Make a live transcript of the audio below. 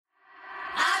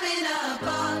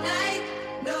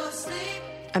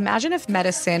Imagine if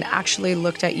medicine actually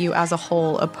looked at you as a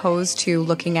whole, opposed to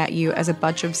looking at you as a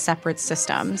bunch of separate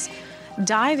systems.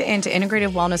 Dive into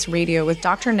Integrative Wellness Radio with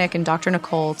Dr. Nick and Dr.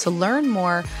 Nicole to learn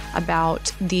more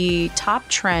about the top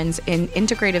trends in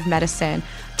integrative medicine,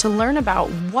 to learn about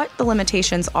what the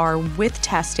limitations are with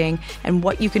testing and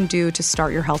what you can do to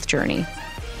start your health journey.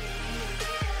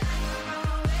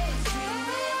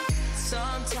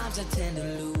 Sometimes I tend to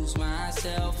lose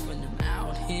myself when I'm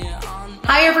out here on.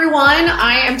 Hi everyone,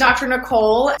 I am Dr.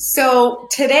 Nicole. So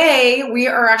today we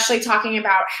are actually talking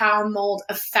about how mold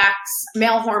affects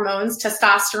male hormones,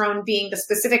 testosterone being the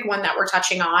specific one that we're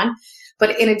touching on.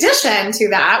 But in addition to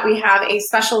that, we have a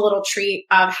special little treat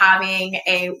of having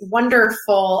a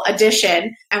wonderful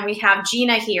addition. And we have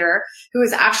Gina here, who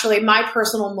is actually my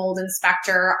personal mold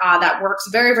inspector that works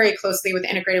very, very closely with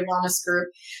Integrative Wellness Group.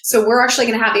 So we're actually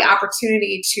going to have the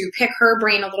opportunity to pick her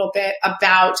brain a little bit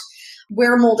about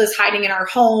where mold is hiding in our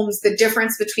homes, the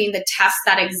difference between the tests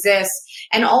that exist,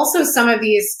 and also some of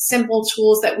these simple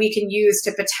tools that we can use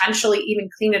to potentially even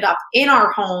clean it up in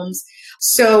our homes.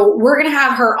 So we're going to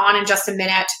have her on in just a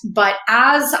minute. But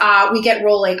as we get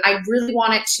rolling, I really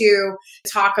wanted to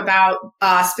talk about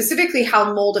specifically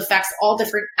how mold affects all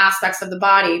different aspects of the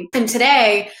body. And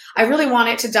today, I really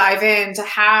wanted to dive in to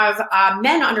have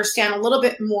men understand a little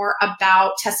bit more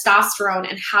about testosterone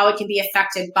and how it can be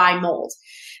affected by mold.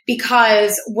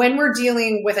 Because when we're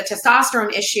dealing with a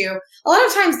testosterone issue, a lot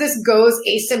of times this goes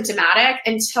asymptomatic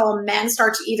until men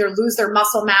start to either lose their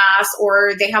muscle mass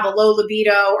or they have a low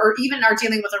libido or even are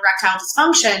dealing with erectile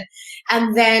dysfunction.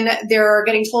 And then they're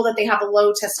getting told that they have a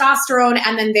low testosterone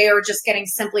and then they are just getting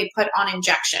simply put on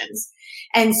injections.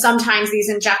 And sometimes these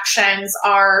injections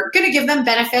are going to give them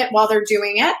benefit while they're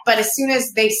doing it. But as soon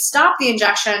as they stop the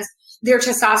injections, their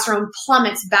testosterone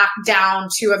plummets back down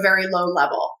to a very low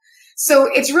level. So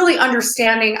it's really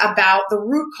understanding about the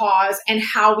root cause and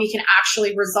how we can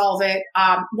actually resolve it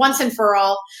once and for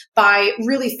all by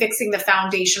really fixing the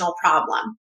foundational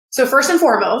problem. So first and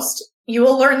foremost, you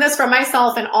will learn this from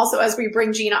myself and also as we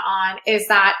bring Gina on, is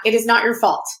that it is not your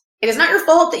fault. It is not your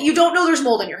fault that you don't know there's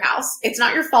mold in your house. It's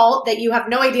not your fault that you have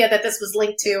no idea that this was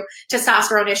linked to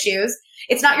testosterone issues.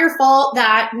 It's not your fault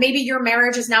that maybe your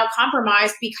marriage is now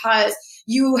compromised because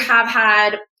you have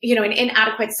had, an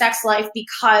inadequate sex life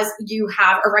because you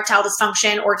have erectile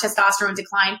dysfunction or testosterone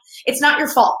decline. It's not your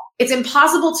fault. It's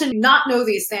impossible to not know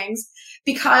these things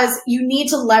because you need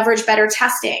to leverage better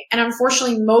testing. And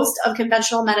unfortunately, most of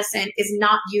conventional medicine is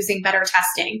not using better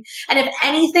testing. And if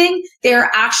anything,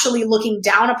 they're actually looking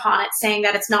down upon it, saying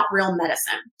that it's not real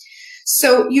medicine.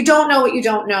 So you don't know what you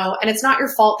don't know. And it's not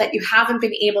your fault that you haven't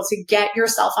been able to get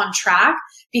yourself on track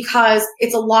because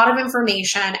it's a lot of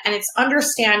information and it's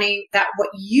understanding that what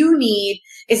you need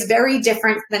is very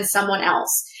different than someone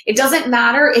else. It doesn't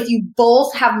matter if you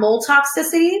both have mold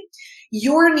toxicity.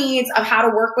 Your needs of how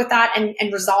to work with that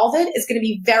and resolve it is going to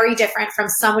be very different from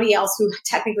somebody else who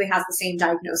technically has the same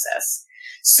diagnosis.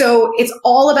 So it's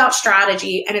all about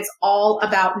strategy and it's all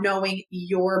about knowing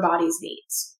your body's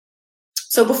needs.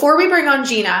 So before we bring on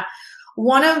Gina,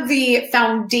 one of the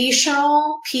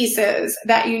foundational pieces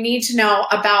that you need to know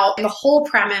about the whole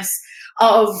premise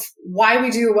of why we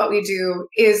do what we do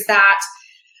is that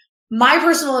my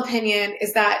personal opinion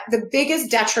is that the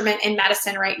biggest detriment in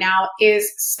medicine right now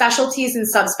is specialties and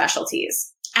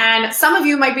subspecialties. And some of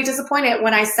you might be disappointed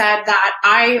when I said that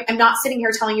I am not sitting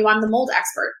here telling you I'm the mold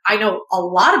expert. I know a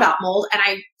lot about mold and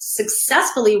I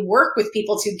successfully work with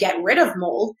people to get rid of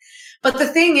mold. But the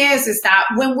thing is that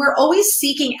when we're always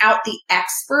seeking out the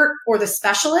expert or the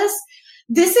specialist,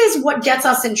 this is what gets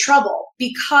us in trouble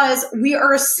because we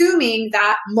are assuming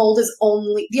that mold is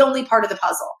the only part of the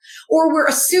puzzle, or we're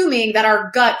assuming that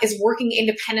our gut is working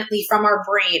independently from our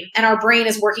brain and our brain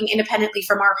is working independently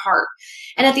from our heart.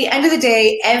 And at the end of the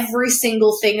day, every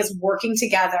single thing is working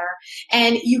together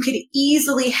and you could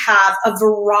easily have a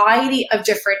variety of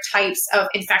different types of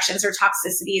infections or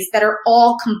toxicities that are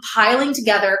all compiling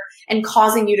together and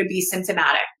causing you to be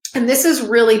symptomatic. And this is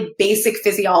really basic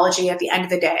physiology at the end of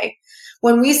the day.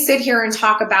 When we sit here and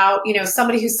talk about,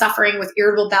 somebody who's suffering with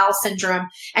irritable bowel syndrome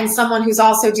and someone who's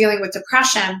also dealing with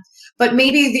depression, but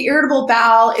maybe the irritable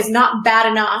bowel is not bad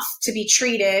enough to be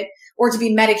treated or to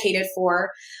be medicated for,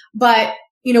 but,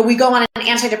 we go on an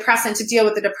antidepressant to deal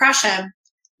with the depression,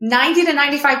 90 to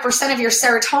 95% of your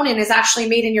serotonin is actually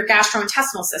made in your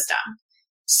gastrointestinal system.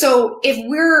 So if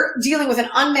we're dealing with an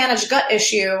unmanaged gut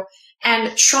issue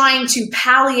and trying to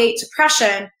palliate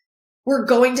depression, we're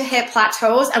going to hit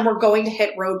plateaus and we're going to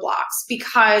hit roadblocks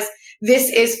because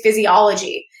this is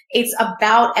physiology. It's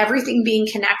about everything being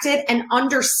connected and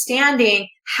understanding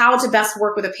how to best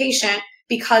work with a patient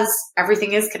because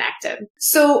everything is connected.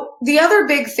 So the other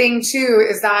big thing too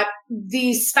is that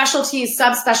the specialties,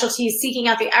 subspecialties, seeking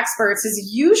out the experts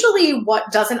is usually what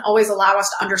doesn't always allow us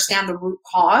to understand the root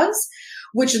cause,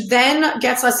 which then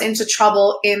gets us into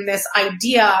trouble in this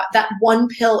idea that one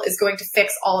pill is going to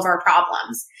fix all of our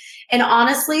problems. And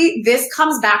honestly, this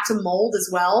comes back to mold as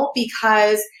well,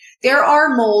 because there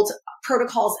are mold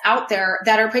protocols out there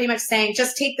that are pretty much saying,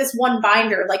 just take this one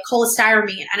binder like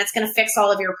cholestyramine and it's going to fix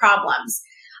all of your problems.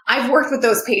 I've worked with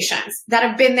those patients that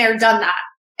have been there, done that,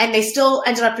 and they still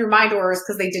ended up through my doors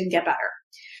because they didn't get better.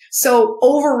 So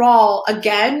overall,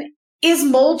 again, is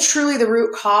mold truly the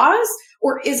root cause,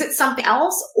 or is it something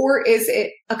else, or is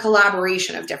it a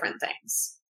collaboration of different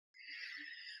things?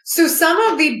 So some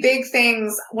of the big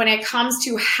things when it comes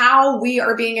to how we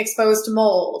are being exposed to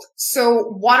mold. So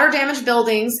water damaged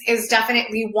buildings is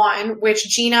definitely one, which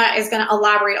Gina is going to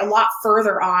elaborate a lot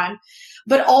further on.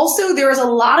 But also there is a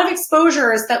lot of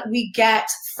exposures that we get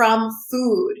from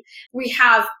food. We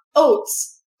have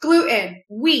oats, gluten,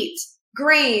 wheat,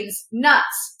 grains,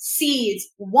 nuts, seeds,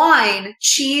 wine,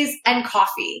 cheese, and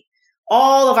coffee.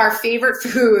 All of our favorite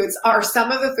foods are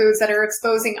some of the foods that are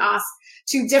exposing us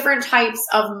to different types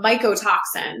of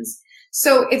mycotoxins.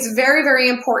 So it's very, very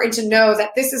important to know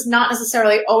that this is not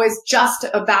necessarily always just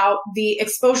about the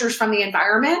exposures from the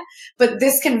environment, but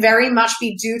this can very much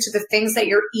be due to the things that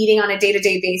you're eating on a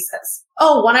day-to-day basis.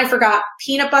 Oh, one I forgot,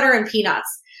 peanut butter and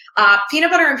peanuts.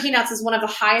 Peanut butter and peanuts is one of the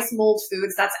highest mold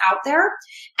foods that's out there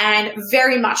and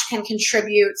very much can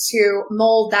contribute to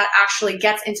mold that actually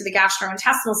gets into the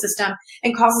gastrointestinal system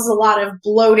and causes a lot of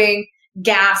bloating,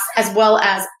 gas, as well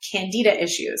as candida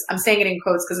issues. I'm saying it in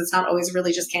quotes because it's not always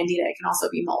really just candida. It can also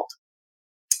be mold.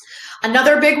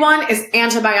 Another big one is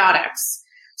antibiotics.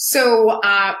 So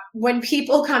when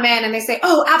people come in and they say,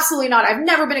 oh, absolutely not, I've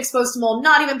never been exposed to mold,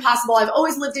 not even possible, I've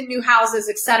always lived in new houses,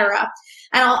 etc.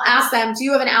 And I'll ask them, do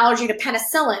you have an allergy to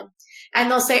penicillin? And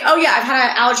they'll say, oh yeah, I've had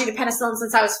an allergy to penicillin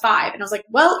since I was 5. And I was like,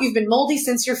 well, you've been moldy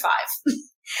since you're 5.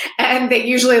 And they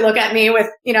usually look at me with,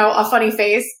 a funny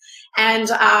face. And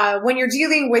when you're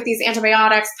dealing with these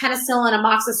antibiotics, penicillin,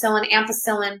 amoxicillin,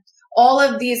 ampicillin, all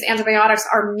of these antibiotics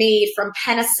are made from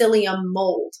Penicillium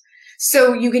mold.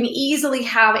 So you can easily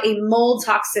have a mold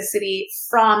toxicity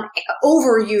from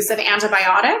overuse of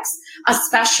antibiotics,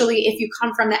 especially if you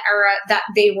come from the era that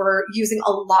they were using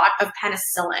a lot of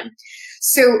penicillin.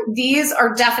 So these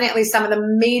are definitely some of the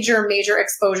major, major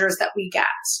exposures that we get.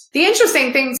 The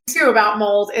interesting thing too about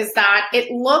mold is that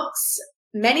it looks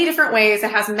many different ways.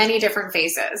 It has many different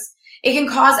faces. It can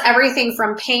cause everything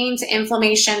from pain to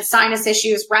inflammation, sinus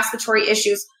issues, respiratory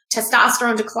issues,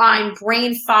 testosterone decline,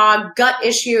 brain fog, gut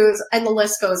issues, and the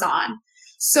list goes on.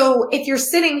 So if you're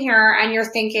sitting here and you're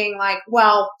thinking like,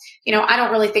 well, I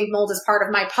don't really think mold is part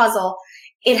of my puzzle.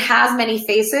 It has many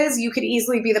faces. You could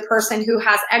easily be the person who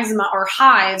has eczema or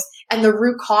hives, and the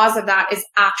root cause of that is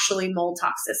actually mold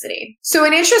toxicity. So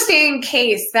an interesting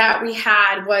case that we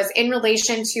had was in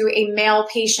relation to a male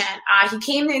patient. He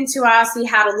came into us, he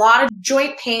had a lot of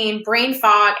joint pain, brain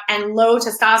fog, and low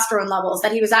testosterone levels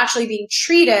that he was actually being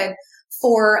treated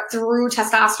for through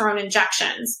testosterone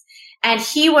injections. And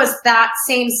he was that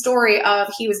same story of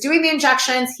he was doing the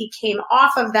injections, he came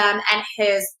off of them, and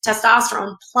his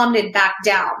testosterone plummeted back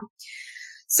down.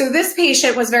 So this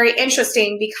patient was very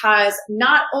interesting because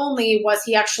not only was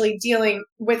he actually dealing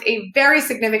with a very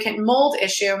significant mold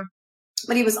issue,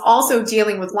 but he was also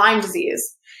dealing with Lyme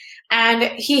disease.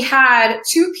 And he had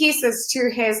two pieces to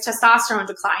his testosterone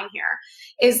decline here,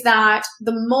 is that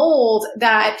the mold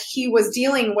that he was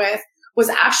dealing with was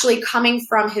actually coming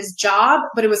from his job,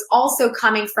 but it was also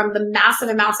coming from the massive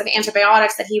amounts of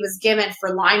antibiotics that he was given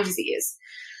for Lyme disease.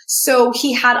 So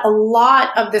he had a lot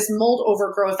of this mold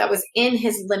overgrowth that was in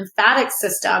his lymphatic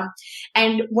system.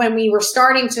 And when we were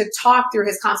starting to talk through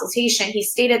his consultation, he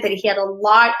stated that he had a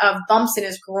lot of bumps in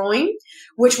his groin,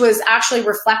 which was actually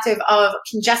reflective of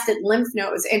congested lymph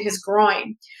nodes in his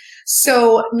groin.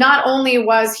 So not only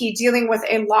was he dealing with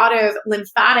a lot of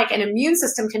lymphatic and immune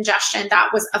system congestion that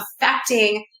was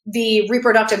affecting the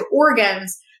reproductive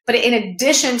organs, but in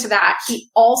addition to that, he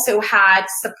also had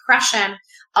suppression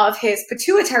of his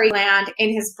pituitary gland in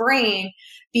his brain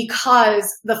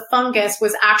because the fungus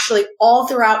was actually all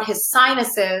throughout his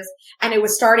sinuses and it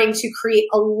was starting to create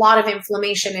a lot of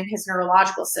inflammation in his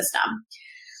neurological system.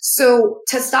 So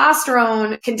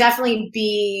testosterone can definitely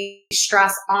be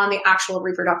stress on the actual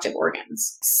reproductive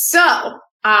organs. So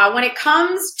when it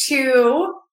comes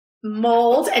to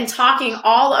mold and talking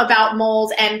all about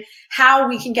mold and how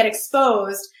we can get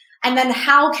exposed, and then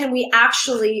how can we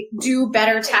actually do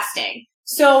better testing?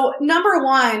 So number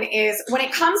one is when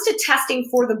it comes to testing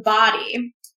for the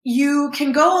body, you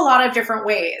can go a lot of different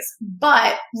ways,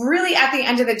 but really at the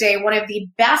end of the day, one of the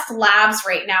best labs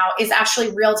right now is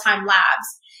actually Real-Time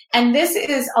Labs. And this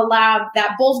is a lab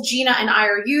that both Gina and I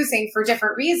are using for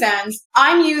different reasons.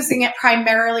 I'm using it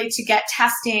primarily to get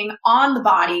testing on the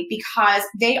body because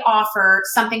they offer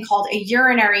something called a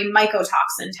urinary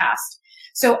mycotoxin test.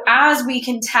 So as we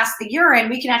can test the urine,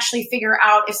 we can actually figure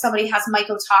out if somebody has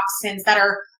mycotoxins that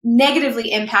are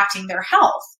negatively impacting their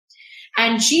health.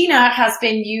 And Gina has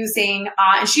been using,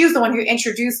 and she was the one who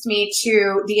introduced me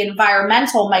to the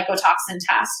environmental mycotoxin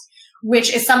test,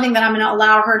 which is something that I'm going to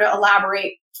allow her to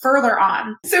elaborate further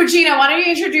on. So Gina, why don't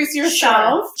you introduce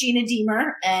yourself? Sure. Gina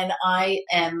Deemer, and I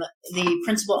am the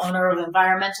principal owner of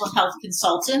Environmental Health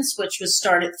Consultants, which was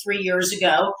started 3 years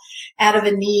ago out of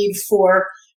a need for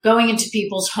going into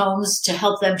people's homes to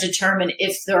help them determine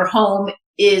if their home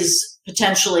is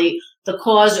potentially the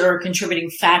cause or a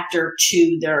contributing factor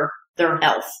to their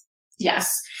health.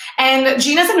 Yes. And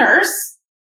Gina's a nurse,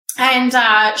 and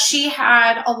she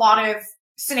had a lot of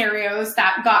scenarios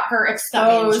that got her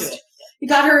exposed. It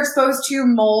got her exposed to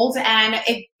mold, and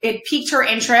it piqued her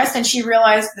interest, and she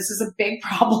realized this is a big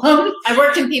problem. I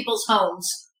worked in people's homes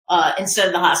instead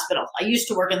of the hospital. I used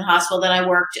to work in the hospital. Then I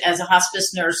worked as a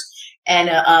hospice nurse and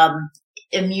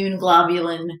immune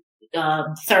globulin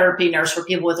therapy nurse for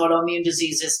people with autoimmune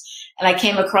diseases. And I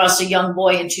came across a young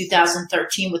boy in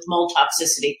 2013 with mold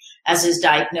toxicity as his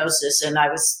diagnosis, and I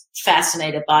was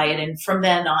fascinated by it. And from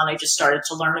then on, I just started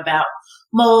to learn about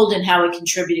mold and how it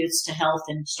contributes to health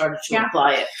and started to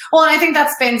apply it. Well, and I think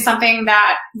that's been something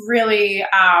that really,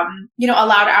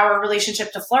 allowed our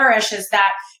relationship to flourish, is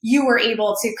that you were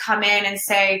able to come in and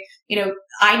say,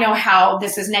 I know how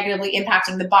this is negatively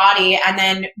impacting the body. And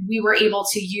then we were able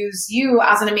to use you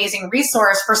as an amazing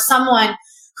resource for someone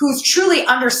who's truly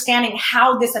understanding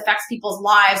how this affects people's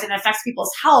lives and affects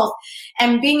people's health,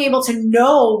 and being able to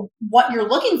know what you're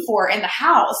looking for in the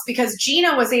house, because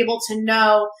Gina was able to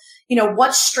know,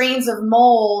 what strains of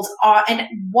mold are and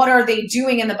what are they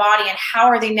doing in the body and how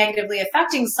are they negatively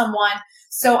affecting someone.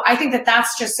 So I think that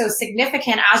that's just so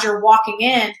significant. As you're walking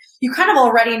in, you kind of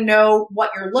already know what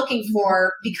you're looking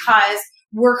for, because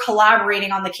we're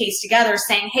collaborating on the case together,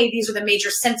 saying, hey, these are the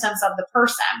major symptoms of the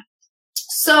person.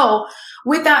 So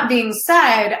with that being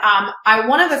said,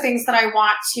 one of the things that I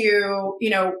want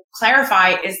to,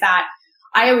 clarify is that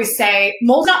I always say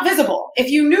mold's not visible. If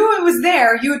you knew it was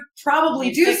there, you would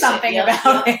probably do something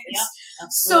about it. Yeah,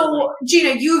 so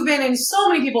Gina, you've been in so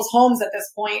many people's homes at this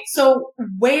point. So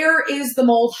where is the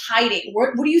mold hiding?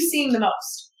 What are you seeing the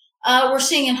most? We're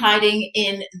seeing it hiding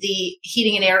in the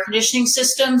heating and air conditioning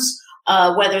systems,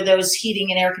 whether those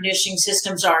heating and air conditioning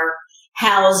systems are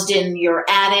housed in your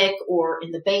attic or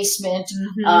in the basement,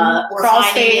 or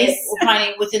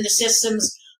finding within the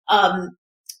systems.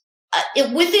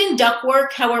 Within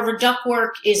ductwork, however, ductwork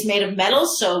is made of metal,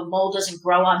 so mold doesn't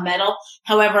grow on metal.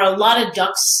 However, a lot of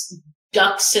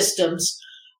duct systems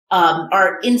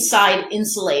are inside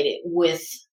insulated with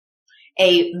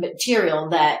a material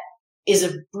that is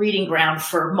a breeding ground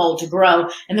for mold to grow.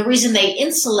 And the reason they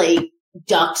insulate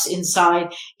ducts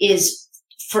inside is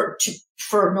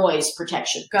for noise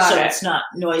protection. It's not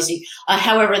noisy.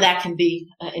 However, that can be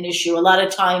an issue. A lot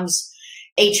of times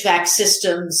HVAC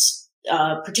systems,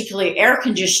 particularly air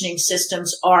conditioning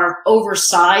systems, are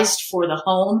oversized for the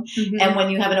home. And when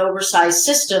you have an oversized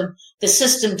system, the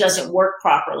system doesn't work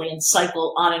properly and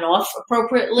cycle on and off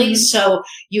appropriately. So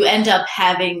you end up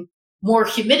having more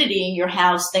humidity in your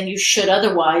house than you should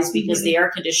otherwise, because the air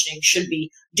conditioning should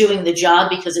be doing the job.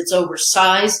 Because it's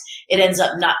oversized, it ends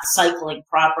up not cycling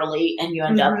properly, and you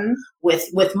end up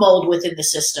with mold within the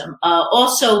system.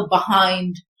 Also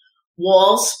behind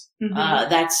walls,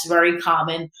 that's very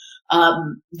common.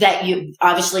 That you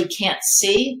obviously can't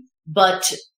see,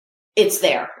 but it's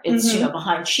there. It's,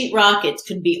 behind sheetrock. It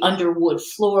could be under wood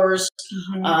floors.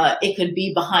 It could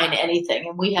be behind anything.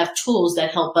 And we have tools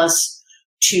that help us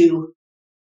to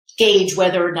gauge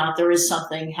whether or not there is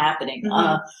something happening.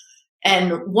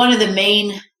 And one of the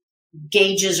main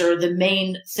gauges, or the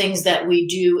main things that we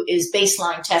do, is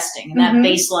baseline testing. And that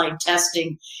baseline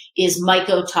testing is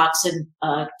mycotoxin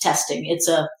testing. It's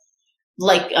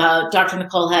like Dr.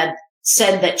 Nicole had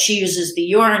said that she uses the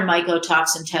urine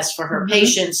mycotoxin test for her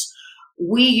patients.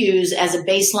 We use as a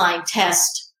baseline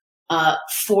test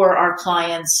for our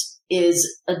clients is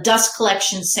a dust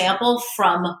collection sample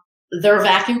from their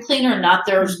vacuum cleaner, not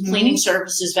their cleaning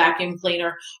services vacuum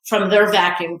cleaner, from their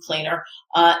vacuum cleaner.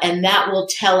 And that will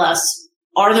tell us,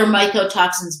 are there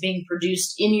mycotoxins being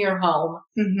produced in your home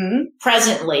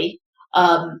presently?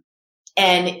 And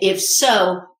if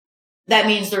so, that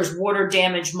means there's water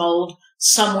damage, mold.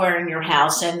 somewhere in your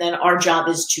house. And then our job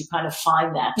is to kind of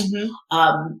find that.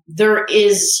 There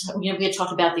is, we had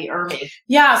talked about the ERMI.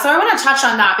 Yeah. So I want to touch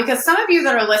on that because some of you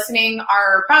that are listening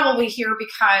are probably here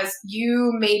because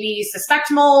you maybe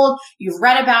suspect mold, you've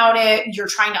read about it, you're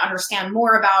trying to understand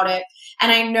more about it.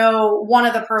 And I know one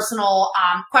of the personal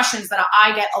questions that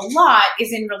I get a lot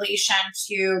is in relation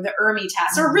to the ERMI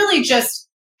test, or really just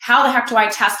how the heck do I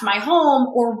test my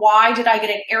home, or why did I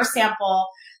get an air sample?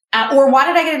 Or why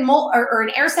did I get a mold or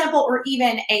an air sample or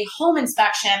even a home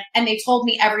inspection and they told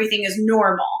me everything is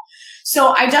normal?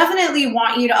 So I definitely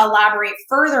want you to elaborate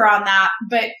further on that.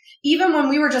 But even when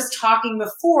we were just talking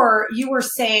before, you were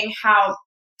saying how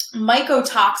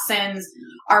mycotoxins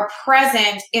are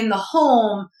present in the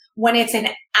home when it's an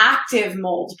active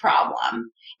mold problem.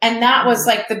 And that was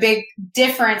like the big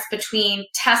difference between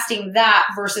testing that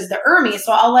versus the ERMI.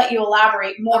 So I'll let you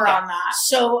elaborate more on that.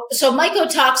 So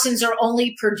mycotoxins are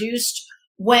only produced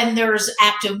when there's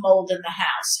active mold in the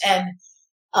house.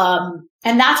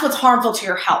 And that's what's harmful to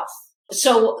your health.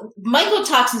 So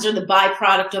mycotoxins are the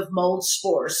byproduct of mold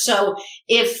spores. So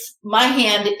if my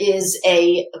hand is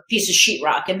a piece of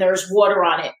sheetrock and there's water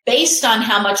on it, based on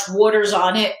how much water's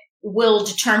on it, will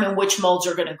determine which molds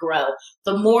are going to grow.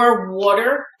 The more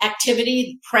water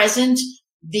activity present,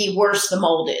 the worse the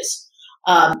mold is.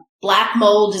 Black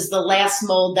mold is the last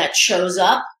mold that shows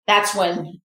up. That's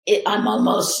when I'm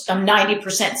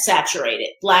 90% saturated.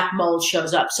 Black mold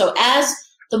shows up. So as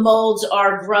the molds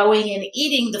are growing and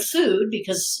eating the food,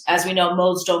 because as we know,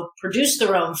 molds don't produce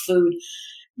their own food,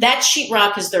 that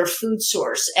sheetrock is their food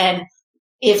source. And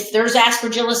if there's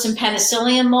Aspergillus and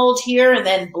Penicillium mold here, and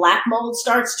then black mold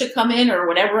starts to come in, or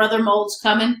whatever other molds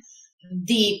come in,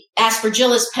 the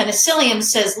Aspergillus Penicillium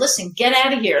says, listen, get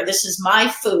out of here. This is my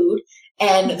food.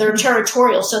 And they're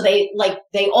territorial. So they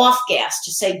off-gas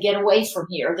to say, get away from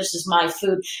here. This is my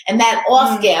food. And that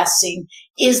off-gassing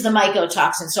is the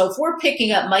mycotoxin. So if we're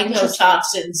picking up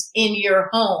mycotoxins in your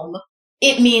home,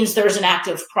 it means there's an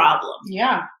active problem.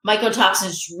 Yeah.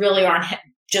 Mycotoxins really aren't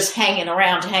just hanging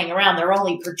around to hang around. They're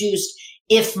only produced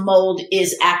if mold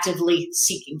is actively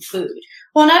seeking food.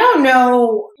 Well, and I don't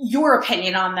know your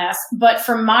opinion on this, but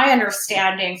from my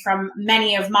understanding from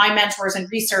many of my mentors in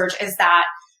research is that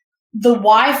the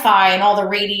Wi-Fi and all the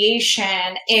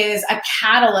radiation is a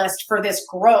catalyst for this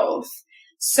growth.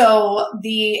 So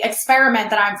the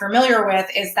experiment that I'm familiar with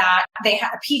is that they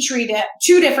had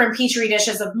two different petri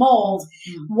dishes of mold.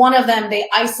 One of them they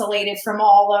isolated from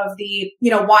all of the,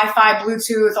 Wi-Fi,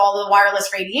 Bluetooth, all the wireless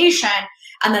radiation.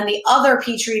 And then the other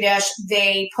petri dish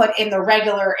they put in the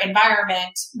regular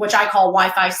environment, which I call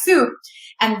Wi-Fi soup.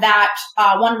 And that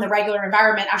one in the regular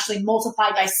environment actually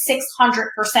multiplied by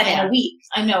 600% in a week.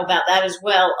 I know about that as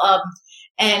well.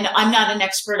 And I'm not an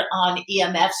expert on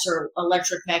EMFs or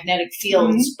electromagnetic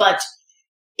fields, but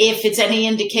if it's any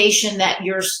indication that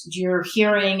you're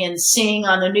hearing and seeing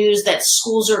on the news that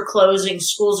schools are closing,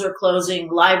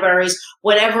 libraries,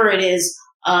 whatever it is,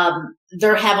 they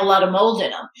have a lot of mold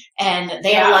in them, and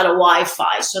they have a lot of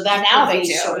Wi-Fi. So that now could they be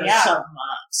do. sort of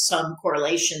some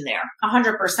correlation there.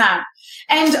 100%.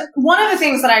 And one of the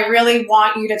things that I really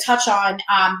want you to touch on,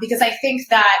 because I think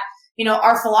that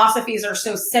our philosophies are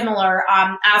so similar,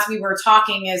 as we were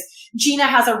talking, is Gina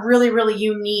has a really, really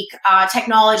unique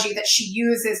technology that she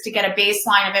uses to get a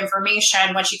baseline of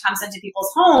information when she comes into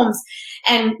people's homes.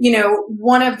 And,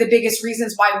 one of the biggest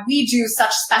reasons why we do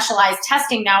such specialized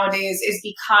testing nowadays is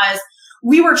because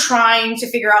we were trying to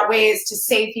figure out ways to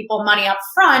save people money up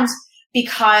front.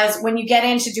 Because when you get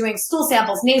into doing stool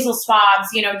samples, nasal swabs,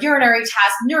 urinary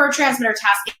tests, neurotransmitter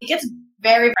tests, it gets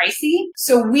very pricey.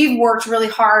 So we've worked really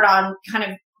hard on kind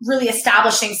of really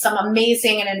establishing some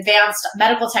amazing and advanced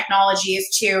medical technologies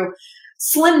to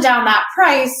slim down that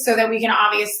price so that we can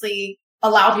obviously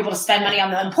allow people to spend money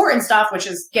on the important stuff, which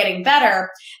is getting better.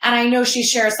 And I know she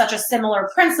shares such a similar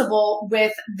principle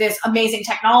with this amazing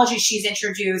technology she's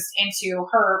introduced into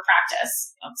her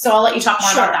practice. So I'll let you talk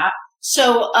more about that.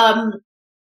 So, I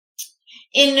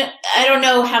don't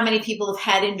know how many people have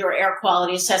had indoor air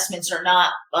quality assessments or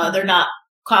not. They're not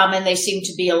common. They seem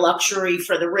to be a luxury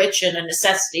for the rich and a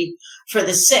necessity for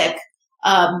the sick.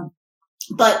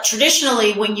 But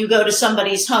traditionally, when you go to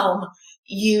somebody's home,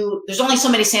 there's only so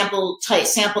many sample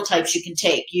types you can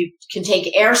take. You can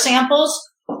take air samples,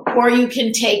 or you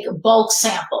can take bulk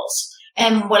samples.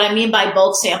 And what I mean by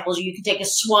bulk samples, you can take a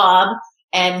swab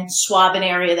and swab an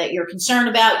area that you're concerned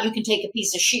about. You can take a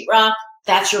piece of sheetrock.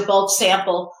 That's your bulk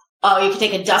sample. You can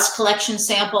take a dust collection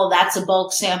sample. That's a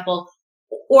bulk sample.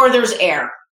 Or there's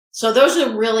air. So those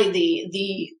are really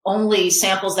the only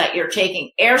samples that you're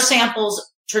taking. Air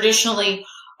samples traditionally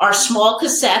are small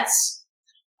cassettes.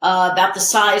 about the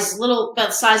size of a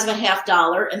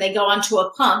 $50, and they go onto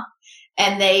a pump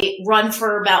and they run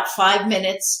for about 5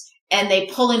 minutes, and they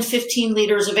pull in 15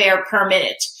 liters of air per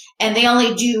minute. And they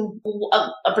only do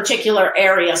a particular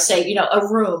area, say, a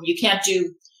room. You can't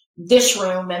do this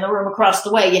room and the room across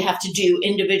the way. You have to do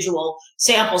individual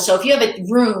samples. So if you have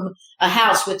a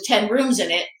house with 10 rooms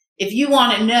in it, if you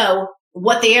want to know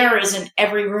what the air is in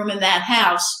every room in that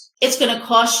house, it's going to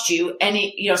cost you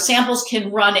samples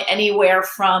can run anywhere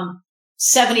from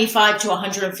 $75 to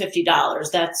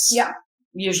 $150. That's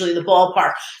usually the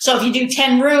ballpark. So if you do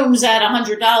 10 rooms at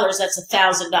 $100, that's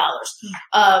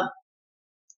 $1,000.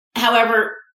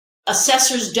 However,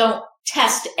 assessors don't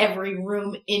test every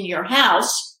room in your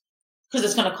house because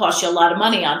it's going to cost you a lot of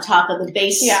money on top of the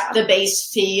base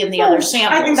fee and the other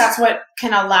samples. I think that's what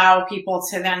can allow people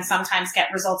to then sometimes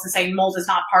get results and say mold is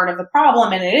not part of the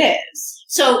problem, and it is.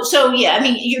 So yeah, I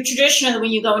mean, you're traditionally,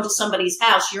 when you go into somebody's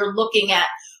house, you're looking at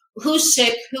who's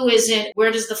sick, who isn't,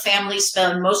 where does the family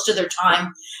spend most of their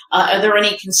time? Are there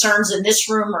any concerns in this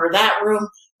room or that room?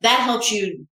 That helps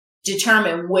you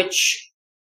determine which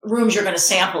rooms you're going to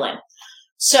sample in.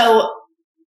 So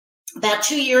about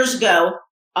 2 years ago,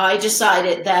 I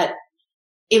decided that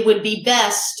it would be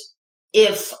best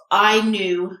if I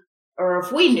knew, or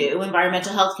if we knew,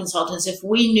 environmental health consultants, if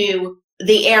we knew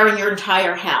the air in your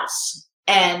entire house,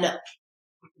 and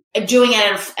doing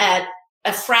it at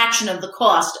a fraction of the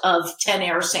cost of 10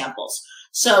 air samples.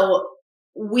 So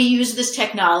we use this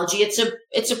technology. It's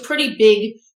a pretty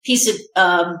big piece of,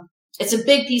 it's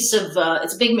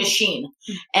a big machine,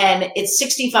 and it's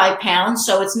 65 pounds.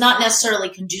 So it's not necessarily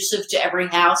conducive to every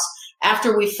house.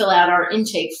 After we fill out our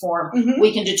intake form,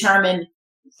 we can determine,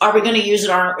 are we going to use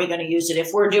it or aren't we going to use it?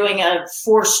 If we're doing a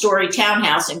 4-story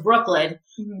townhouse in Brooklyn,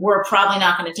 we're probably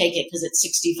not going to take it because it's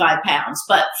 65 pounds.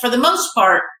 But for the most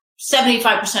part,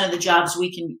 75% of the jobs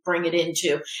we can bring it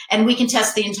into, and we can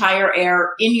test the entire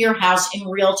air in your house in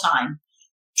real time.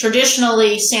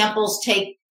 Traditionally, samples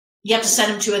you have to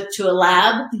send them to a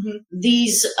lab.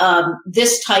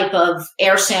 This type of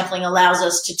air sampling allows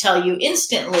us to tell you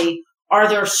instantly, are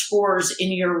there spores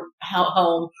in your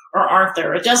home or aren't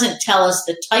there? It doesn't tell us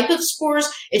the type of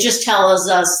spores. It just tells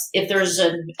us if there's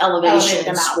an elevation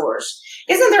in spores.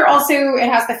 Isn't there also, it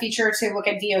has the feature to look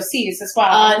at VOCs as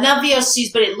well? Not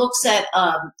VOCs, but it looks at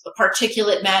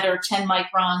particulate matter, 10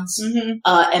 microns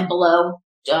and below,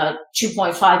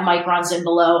 2.5 microns and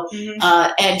below.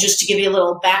 And just to give you a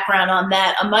little background on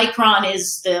that, a micron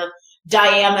is the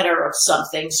diameter of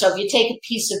something. So if you take a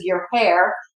piece of your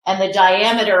hair, and the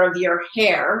diameter of your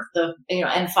hair, the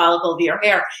end follicle of your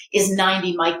hair, is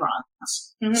 90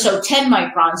 microns. So 10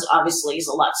 microns obviously is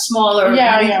a lot smaller,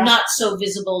 not so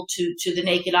visible to the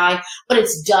naked eye, but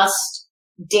it's dust,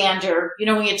 dander.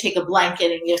 When you take a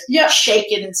blanket and you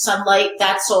shake it in sunlight,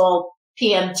 that's all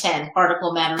PM10,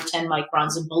 particle matter 10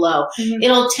 microns and below.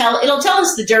 It'll tell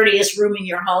us the dirtiest room in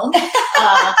your home,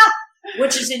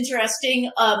 which is interesting.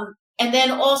 And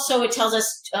then also it tells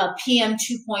us PM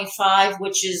 2.5,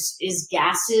 which is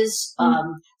gases,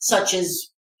 such as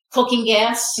cooking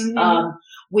gas.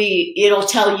 It'll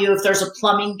tell you if there's a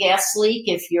plumbing gas leak,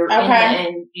 if you're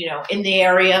in the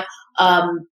area,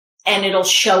 and it'll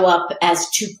show up as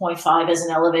 2.5 as an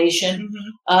elevation.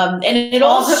 And it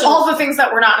also all the things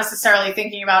that we're not necessarily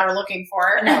thinking about or looking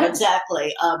for. No,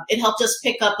 exactly. It helped us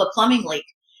pick up a plumbing leak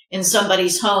in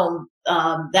somebody's home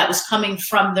that was coming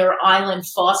from their island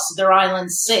faucet, their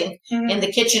island sink in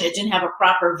the kitchen. It didn't have a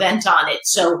proper vent on it.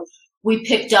 So we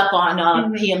picked up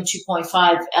on PM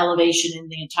 2.5 elevation in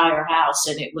the entire house,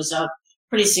 and it was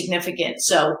pretty significant.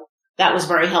 So that was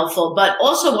very helpful. But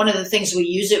also one of the things we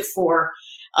use it for,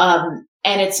 and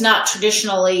it's not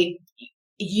traditionally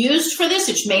used for this,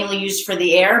 it's mainly used for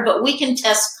the air, but we can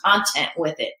test content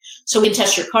with it. So we can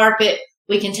test your carpet,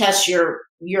 we can test your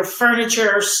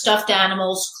furniture, stuffed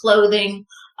animals, clothing,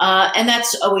 and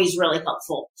that's always really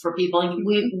helpful for people. And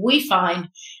we find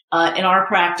in our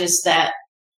practice that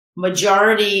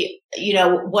majority,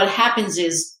 what happens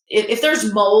is if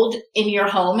there's mold in your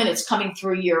home and it's coming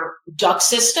through your duct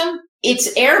system,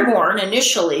 it's airborne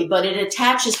initially, but it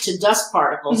attaches to dust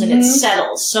particles and it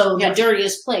settles. So the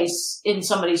dirtiest place in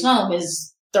somebody's home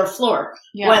is their floor,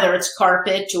 whether it's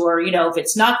carpet or, if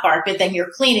it's not carpet, then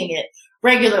you're cleaning it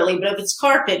regularly. But if it's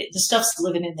carpet, the stuff's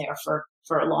living in there for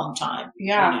a long time.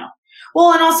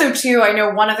 Well, and also too, I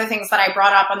know one of the things that I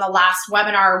brought up on the last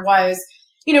webinar was,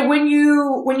 when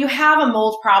you have a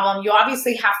mold problem, you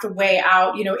obviously have to weigh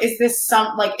out, is this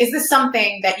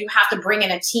something that you have to bring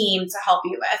in a team to help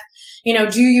you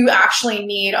with? Do you actually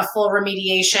need a full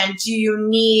remediation? Do you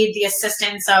need the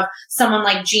assistance of someone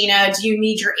like Gina? Do you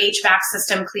need your HVAC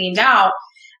system cleaned out?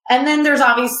 And then there's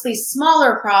obviously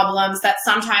smaller problems that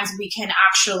sometimes we can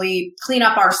actually clean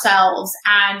up ourselves.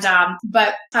 And,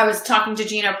 but I was talking to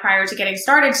Gina prior to getting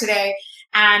started today,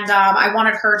 and I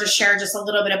wanted her to share just a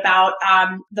little bit about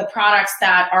the products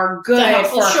that are good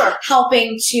for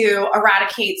helping to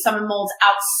eradicate some molds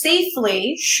out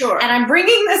safely. Sure. And I'm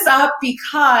bringing this up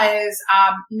because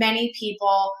many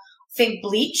people think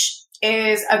bleach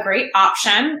is a great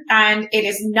option, and it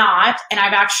is not. And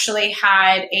I've actually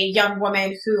had a young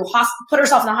woman who put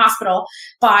herself in the hospital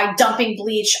by dumping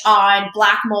bleach on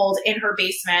black mold in her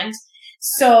basement.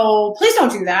 So please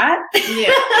don't do that.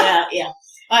 Yeah.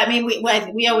 I mean,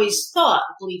 we always thought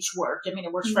bleach worked. I mean,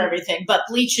 it works for everything, but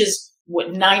bleach is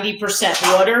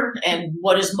 90% water, and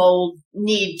what does mold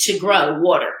need to grow?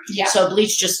 Water. Yeah. So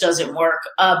bleach just doesn't work.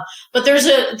 But there's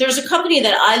a company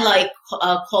that I like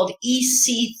called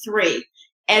EC3,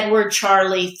 Edward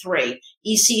Charlie 3,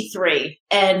 EC3,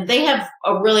 and they have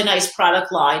a really nice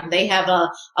product line. They have a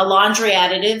laundry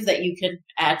additive that you can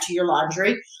add to your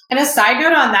laundry. And a side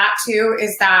note on that too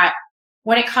is that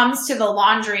when it comes to the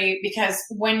laundry, because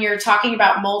when you're talking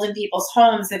about mold in people's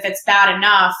homes, if it's bad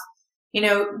enough, you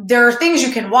know, there are things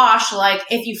you can wash, like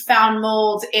if you found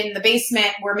mold in the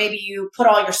basement where maybe you put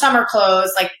all your summer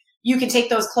clothes, like you can take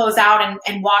those clothes out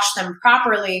and wash them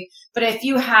properly. But if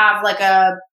you have like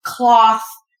a cloth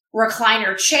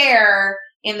recliner chair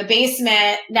in the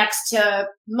basement next to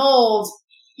mold,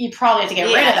 you probably have to get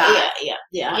rid of that.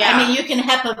 Yeah. I mean, you can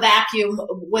HEPA vacuum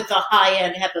with a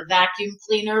high-end HEPA vacuum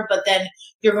cleaner, but then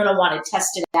you're going to want to test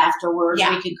it afterwards.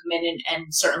 Yeah. We can come in and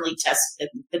certainly test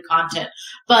the content.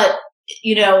 But,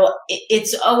 you know,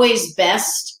 it's always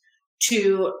best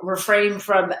to refrain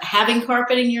from having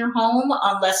carpet in your home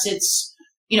unless it's,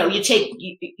 you know, you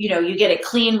get it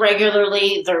cleaned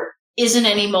regularly. There isn't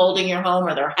any mold in your home,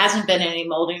 or there hasn't been any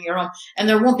mold in your home, and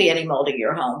there won't be any mold in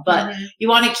your home. But you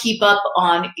want to keep up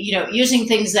on, you know, using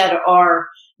things that are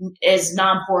as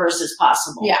non-porous as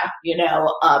possible. Yeah. You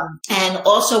know, and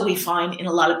also we find in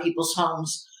a lot of people's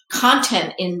homes,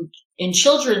 content in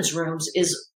children's rooms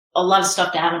is a lot of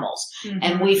stuffed animals.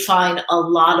 And we find a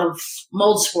lot of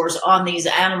mold spores on these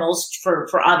animals for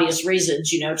obvious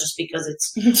reasons, you know, just because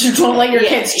it's don't let your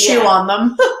kids chew on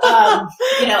them.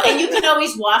 You know, and you can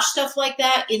always wash stuff like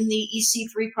that in the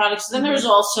EC3 products. Then there's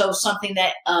also something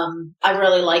that I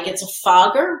really like. It's a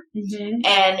fogger,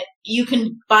 and you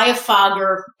can buy a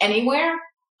fogger anywhere.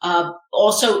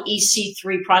 Also,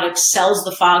 EC3 products sells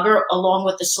the fogger along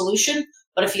with the solution.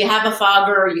 But if you have a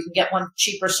fogger, or you can get one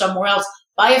cheaper somewhere else,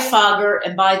 buy a fogger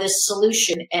and buy this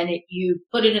solution, and you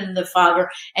put it in the fogger,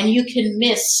 and you can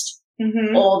mist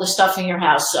all the stuff in your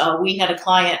house. We had a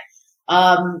client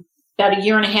about a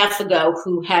year and a half ago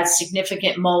who had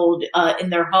significant mold in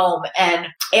their home, and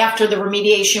after the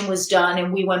remediation was done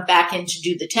and we went back in to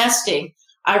do the testing,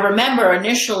 I remember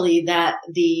initially that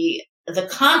the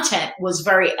content was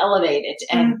very elevated,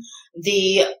 and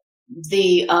the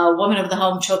woman of the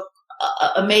home took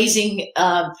amazing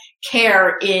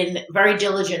care, in very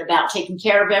diligent about taking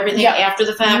care of everything after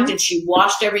the fact, and she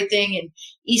washed everything in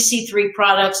EC3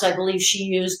 products, I believe she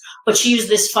used, but she used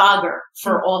this fogger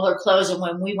for all her clothes. And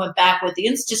when we went back with the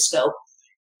Instascope,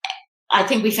 I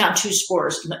think we found 2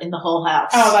 spores in the whole house.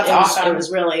 Oh, that's awesome. It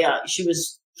was really she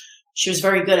was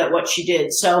very good at what she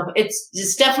did. So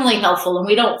it's definitely helpful. And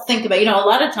we don't think about, you know, a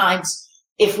lot of times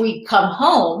if we come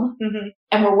home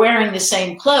and we're wearing the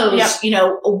same clothes, you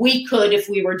know, we could, if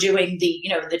we were doing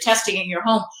the testing in your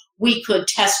home, we could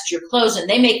test your clothes and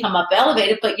they may come up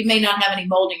elevated, but you may not have any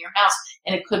mold in your house,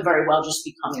 and it could very well just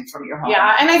be coming from your home.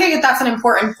 Yeah. And I think that's an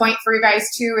important point for you guys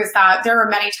too, is that there are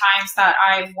many times that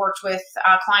I've worked with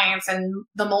clients and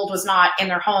the mold was not in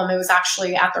their home. It was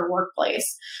actually at their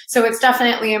workplace. So it's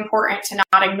definitely important to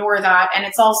not ignore that. And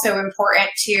it's also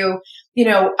important to, you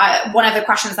know, one of the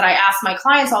questions that I ask my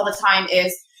clients all the time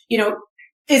is, you know,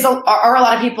 are a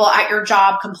lot of people at your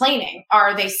job complaining?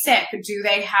 Are they sick? Do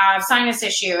they have sinus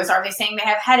issues? Are they saying they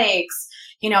have headaches?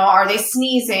 You know, are they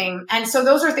sneezing? And so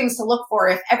those are things to look for.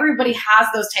 If everybody has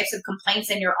those types of complaints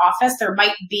in your office, there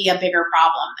might be a bigger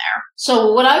problem there.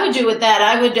 So what I would do with that,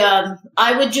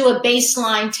 I would do a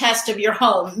baseline test of your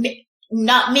home.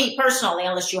 Not me personally,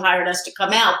 unless you hired us to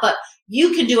come out, but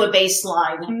you can do a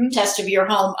baseline test of your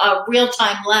home.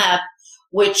 Real-Time Lab,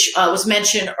 which was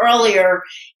mentioned earlier,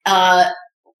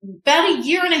 about a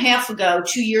year and a half ago,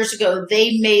 2 years ago,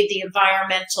 they made the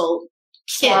environmental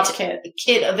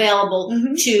kit available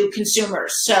to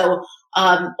consumers. So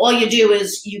all you do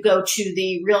is you go to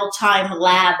the Real-Time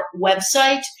Lab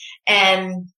website,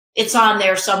 and it's on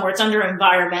there somewhere. It's under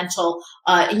environmental,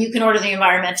 and you can order the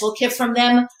environmental kit from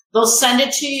them. They'll send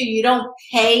it to you. You don't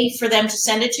pay for them to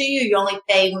send it to you. You only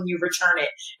pay when you return it.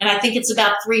 And I think it's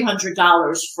about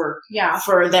 $300 for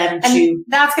them and to.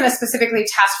 That's going to specifically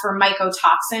test for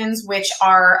mycotoxins, which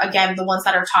are, again, the ones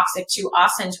that are toxic to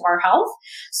us and to our health.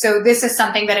 So this is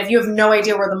something that if you have no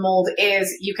idea where the mold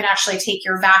is, you can actually take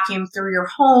your vacuum through your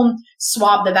home,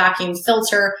 swab the vacuum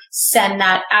filter, send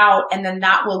that out, and then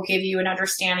that will give you an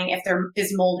understanding if there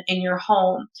is mold in your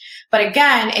home. But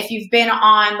again, if you've been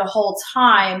on the whole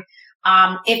time,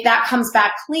 if that comes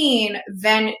back clean,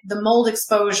 then the mold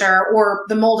exposure or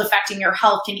the mold affecting your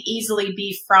health can easily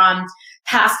be from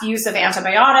past use of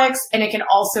antibiotics, and it can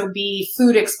also be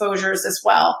food exposures as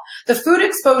well. The food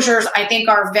exposures, I think,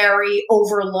 are very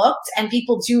overlooked, and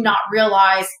people do not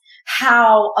realize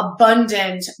how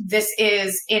abundant this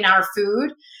is in our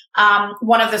food.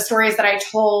 One of the stories that I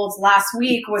told last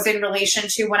week was in relation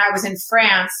to when I was in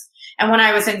France. And when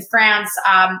I was in France,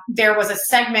 there was a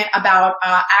segment about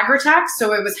agritech.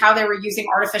 So it was how they were using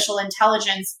artificial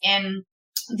intelligence in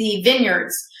the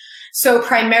vineyards. So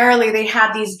primarily they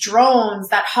had these drones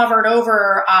that hovered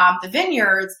over the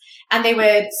vineyards, and they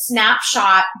would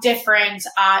snapshot different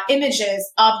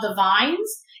images of the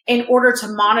vines in order to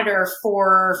monitor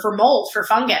for mold, for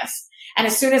fungus. And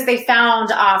as soon as they found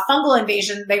fungal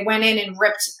invasion, they went in and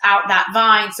ripped out that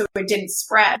vine so it didn't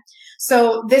spread.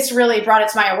 So this really brought it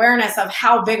to my awareness of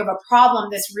how big of a problem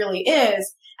this really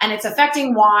is. And it's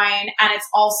affecting wine, and it's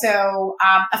also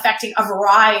affecting a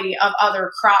variety of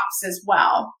other crops as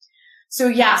well. So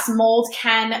yes, mold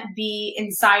can be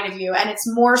inside of you, and it's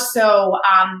more so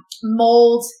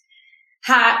mold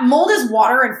is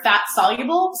water and fat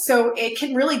soluble, so it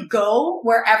can really go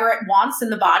wherever it wants in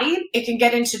the body. It can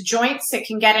get into joints, it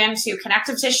can get into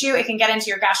connective tissue, it can get into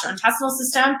your gastrointestinal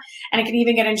system, and it can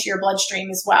even get into your bloodstream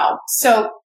as well.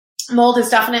 So mold is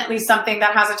definitely something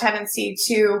that has a tendency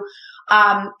to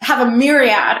have a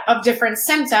myriad of different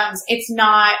symptoms. It's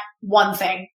not one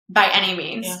thing by any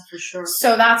means. Yeah, for sure.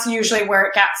 So that's usually where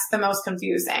it gets the most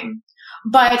confusing.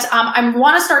 But I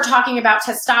want to start talking about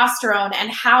testosterone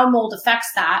and how mold affects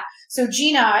that. So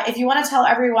Gina, if you want to tell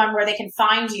everyone where they can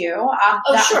find you,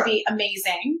 that would be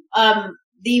amazing.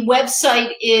 The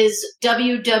website is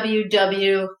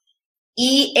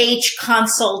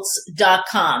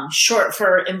www.ehconsults.com, short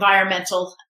for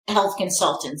Environmental Health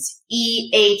Consultants,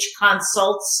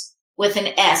 ehconsults with an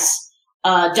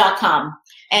S.com.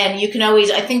 And you can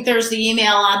always, I think there's the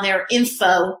email on there,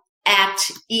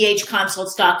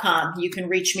 info@ehconsults.com. You can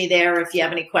reach me there if you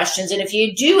have any questions. And if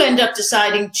you do end up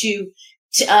deciding to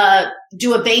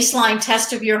do a baseline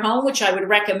test of your home, which I would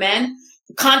recommend,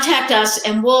 contact us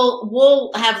and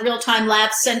we'll have real-time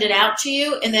labs send it out to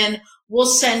you. And then we'll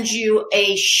send you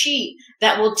a sheet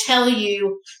that will tell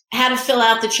you how to fill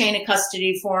out the chain of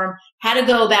custody form, how to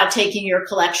go about taking your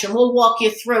collection. We'll walk you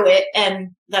through it, and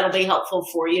that'll be helpful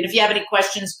for you. And if you have any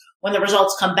questions when the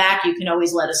results come back, you can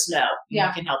always let us know. Yeah.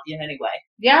 We can help you in any way.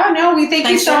 Yeah, no, we thank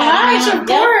you so much. Of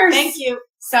course. Thank you.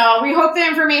 So we hope the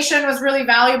information was really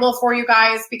valuable for you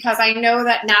guys, because I know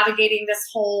that navigating this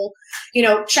whole,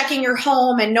 checking your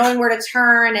home and knowing where to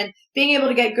turn and being able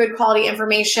to get good quality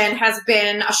information has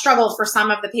been a struggle for some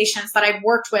of the patients that I've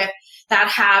worked with that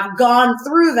have gone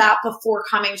through that before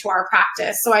coming to our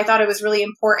practice. So I thought it was really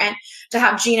important to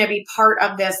have Gina be part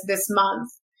of this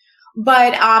month.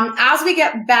 But as we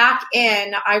get back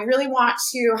in, I really want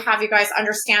to have you guys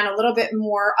understand a little bit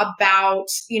more about,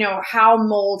 how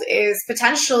mold is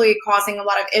potentially causing a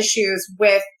lot of issues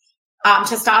with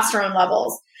testosterone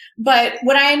levels. But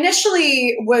when I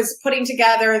initially was putting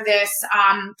together this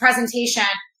presentation,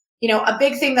 a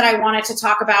big thing that I wanted to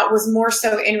talk about was more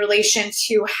so in relation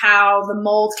to how the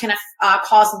mold can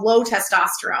cause low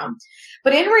testosterone.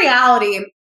 But in reality,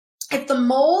 if the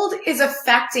mold is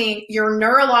affecting your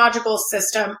neurological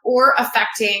system or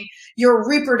affecting your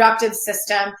reproductive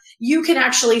system, you can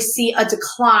actually see a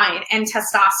decline in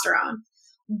testosterone.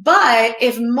 But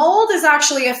if mold is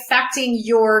actually affecting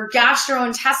your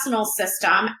gastrointestinal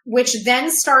system, which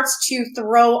then starts to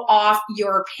throw off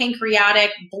your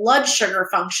pancreatic blood sugar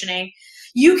functioning,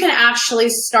 you can actually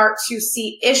start to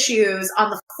see issues on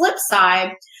the flip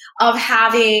side of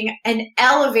having an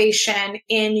elevation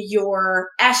in your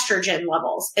estrogen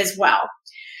levels as well.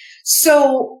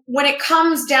 So when it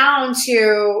comes down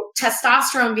to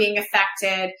testosterone being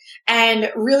affected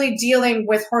and really dealing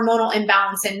with hormonal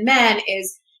imbalance in men,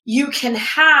 is you can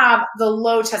have the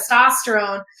low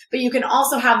testosterone, but you can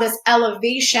also have this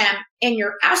elevation in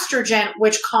your estrogen,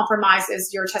 which compromises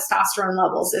your testosterone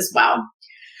levels as well.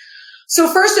 So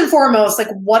first and foremost,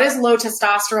 what does low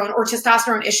testosterone or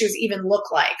testosterone issues even look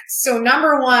like? So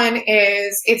number one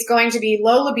is it's going to be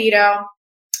low libido,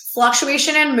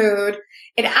 fluctuation in mood.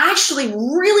 it actually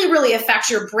really, really affects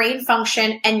your brain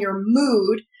function and your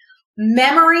mood,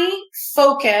 memory,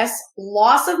 focus,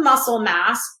 loss of muscle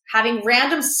mass, having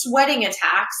random sweating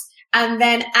attacks, and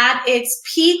then at its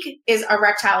peak is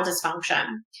erectile dysfunction.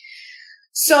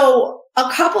 So a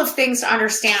couple of things to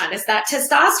understand is that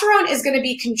testosterone is going to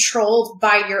be controlled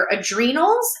by your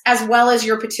adrenals as well as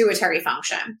your pituitary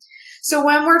function. So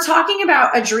when we're talking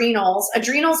about adrenals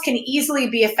can easily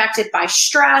be affected by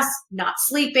stress, not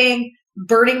sleeping,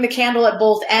 burning the candle at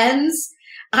both ends.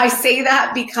 I say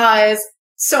that because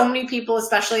so many people,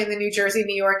 especially in the New Jersey,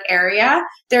 New York area,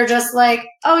 they're just like,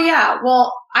 oh yeah,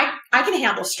 well, I can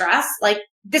handle stress. Like,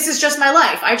 this is just my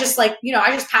life. I just I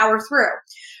just power through.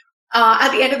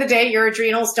 At the end of the day, your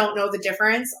adrenals don't know the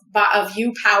difference of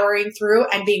you powering through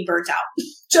and being burnt out,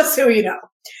 just so you know.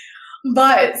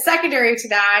 But secondary to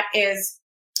that is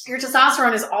your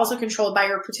testosterone is also controlled by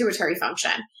your pituitary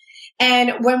function.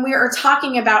 And when we are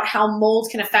talking about how mold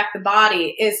can affect the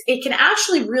body, is it can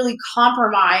actually really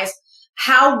compromise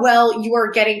how well you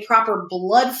are getting proper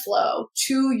blood flow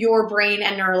to your brain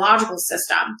and neurological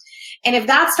system. And if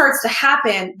that starts to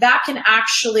happen, that can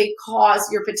actually cause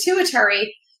your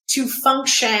pituitary to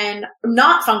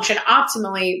not function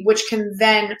optimally, which can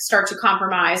then start to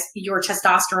compromise your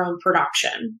testosterone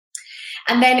production.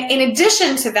 And then in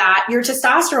addition to that, your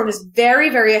testosterone is very,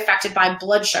 very affected by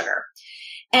blood sugar.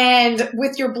 And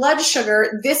with your blood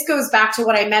sugar, this goes back to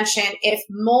what I mentioned. If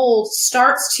mold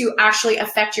starts to actually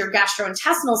affect your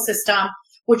gastrointestinal system,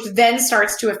 which then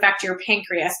starts to affect your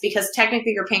pancreas, because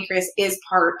technically your pancreas is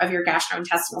part of your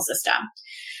gastrointestinal system.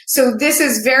 So this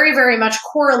is very, very much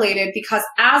correlated, because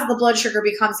as the blood sugar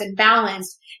becomes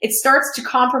imbalanced, it starts to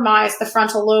compromise the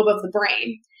frontal lobe of the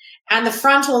brain. And the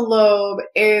frontal lobe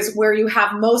is where you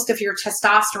have most of your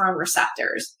testosterone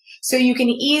receptors. So you can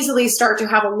easily start to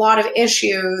have a lot of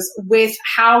issues with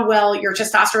how well your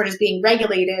testosterone is being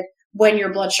regulated when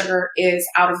your blood sugar is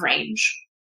out of range.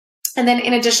 And then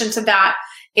in addition to that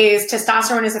is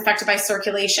testosterone is affected by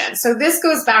circulation. So this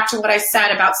goes back to what I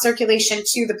said about circulation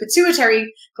to the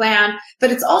pituitary gland,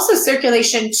 but it's also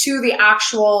circulation to the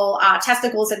actual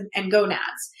testicles and gonads.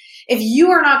 If you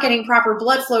are not getting proper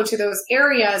blood flow to those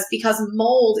areas because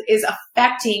mold is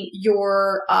affecting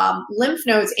your lymph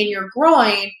nodes in your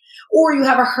groin, or you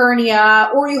have a hernia,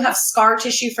 or you have scar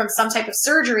tissue from some type of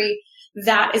surgery,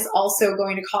 that is also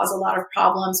going to cause a lot of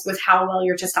problems with how well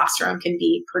your testosterone can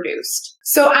be produced.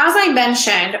 So as I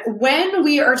mentioned, when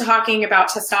we are talking about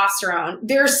testosterone,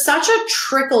 there's such a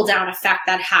trickle down effect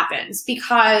that happens,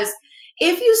 because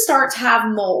if you start to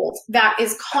have mold that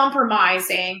is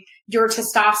compromising your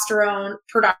testosterone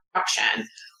production,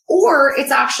 or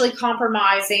it's actually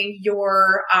compromising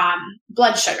your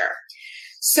blood sugar.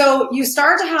 So you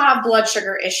start to have blood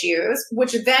sugar issues,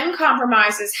 which then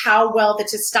compromises how well the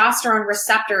testosterone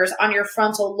receptors on your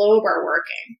frontal lobe are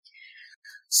working.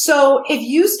 So if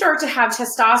you start to have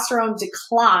testosterone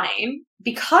decline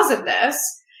because of this,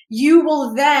 you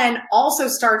will then also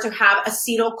start to have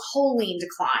acetylcholine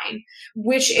decline,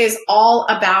 which is all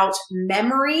about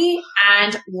memory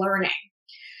and learning.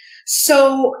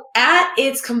 So at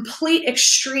its complete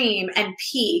extreme and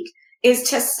peak is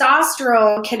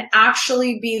testosterone can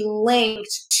actually be linked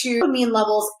to dopamine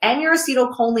levels and your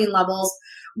acetylcholine levels,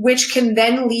 which can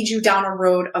then lead you down a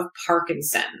road of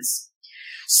Parkinson's.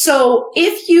 So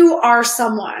if you are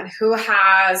someone who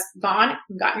has gotten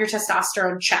your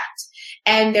testosterone checked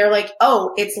and they're like,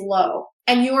 oh, it's low,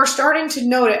 and you are starting to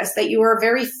notice that you are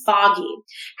very foggy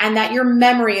and that your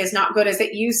memory is not good as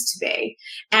it used to be,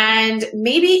 and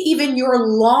maybe even your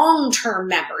long-term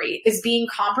memory is being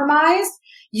compromised,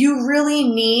 you really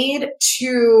need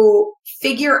to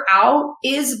figure out,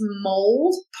 is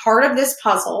mold part of this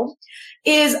puzzle?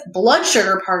 Is blood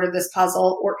sugar part of this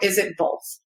puzzle, or is it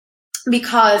both?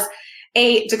 Because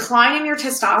a decline in your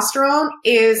testosterone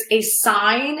is a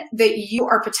sign that you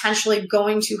are potentially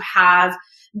going to have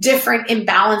different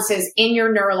imbalances in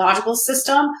your neurological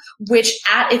system, which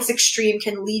at its extreme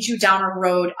can lead you down a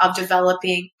road of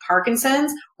developing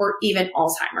Parkinson's or even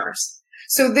Alzheimer's.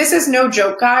 So this is no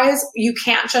joke, guys. You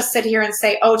can't just sit here and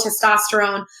say, oh,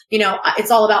 testosterone,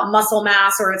 it's all about muscle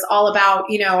mass, or it's all about,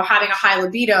 having a high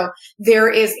libido. There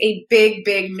is a big,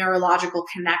 big neurological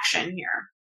connection here.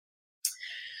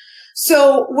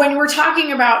 So when we're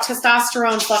talking about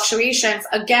testosterone fluctuations,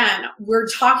 again, we're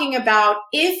talking about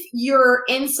if your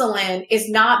insulin is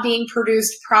not being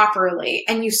produced properly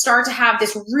and you start to have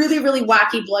this really, really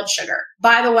wacky blood sugar.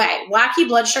 By the way, wacky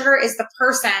blood sugar is the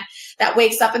person that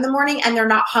wakes up in the morning and they're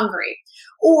not hungry,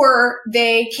 or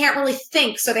they can't really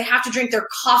think, so they have to drink their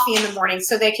coffee in the morning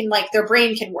so they can, their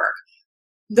brain can work.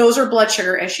 Those are blood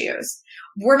sugar issues.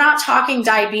 we're not talking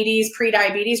diabetes,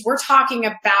 pre-diabetes. We're talking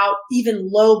about even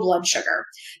low blood sugar.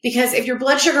 Because if your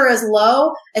blood sugar is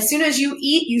low, as soon as you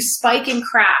eat, you spike and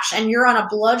crash, and you're on a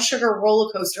blood sugar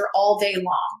roller coaster all day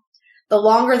long. The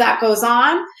longer that goes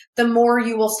on, the more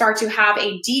you will start to have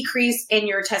a decrease in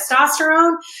your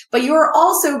testosterone, but you're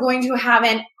also going to have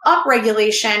an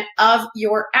upregulation of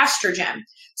your estrogen.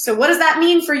 So what does that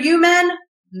mean for you men?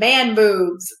 Man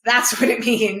boobs. That's what it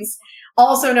means.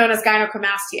 Also known as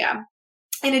gynecomastia.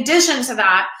 In addition to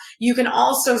that, you can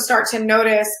also start to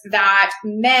notice that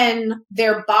men,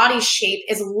 their body shape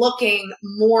is looking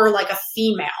more like a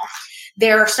female.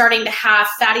 They're starting to have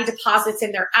fatty deposits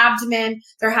in their abdomen.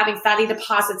 They're having fatty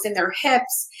deposits in their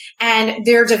hips, and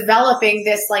they're developing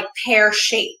this like pear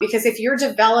shape. Because if you're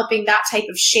developing that type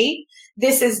of shape,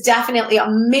 this is definitely a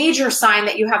major sign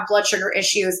that you have blood sugar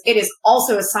issues. It is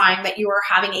also a sign that you are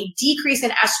having a decrease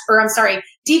in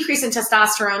decrease in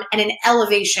testosterone and an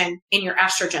elevation in your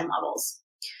estrogen levels.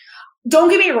 Don't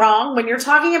get me wrong. When you're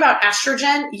talking about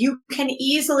estrogen, you can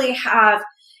easily have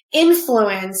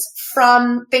influence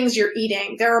from things you're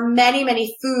eating. There are many,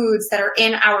 many foods that are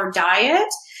in our diet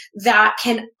that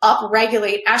can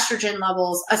upregulate estrogen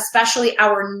levels, especially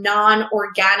our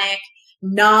non-organic,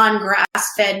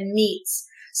 non-grass-fed meats.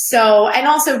 So, and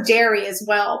also dairy as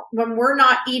well. When we're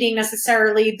not eating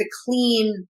necessarily the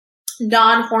clean,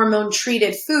 non-hormone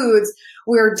treated foods,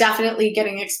 we're definitely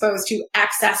getting exposed to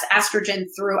excess estrogen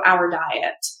through our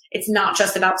diet. It's not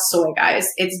just about soy, guys.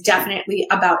 It's definitely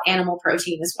about animal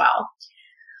protein as well.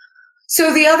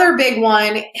 So the other big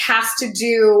one has to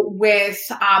do with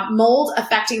mold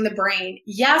affecting the brain.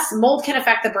 Yes, mold can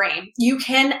affect the brain. You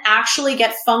can actually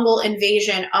get fungal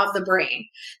invasion of the brain.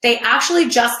 They actually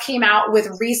just came out with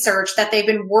research that they've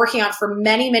been working on for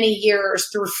many, many years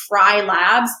through Fry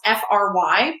Labs,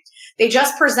 F-R-Y. They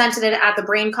just presented it at the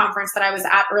brain conference that I was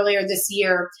at earlier this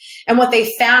year. And what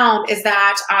they found is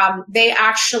that they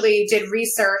actually did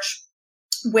research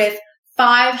with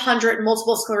 500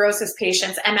 multiple sclerosis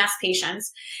patients, MS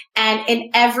patients. And in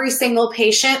every single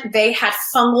patient, they had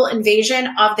fungal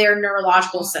invasion of their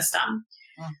neurological system.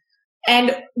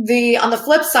 And on the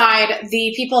flip side,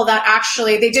 the people that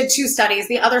actually, they did two studies.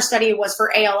 The other study was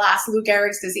for ALS, Lou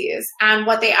Gehrig's disease. And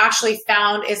what they actually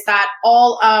found is that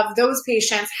all of those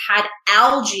patients had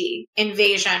algae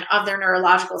invasion of their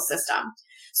neurological system.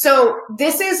 So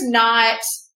this is not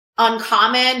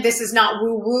uncommon. This is not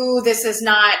woo-woo. This is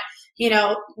not,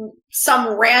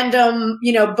 some random,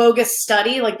 bogus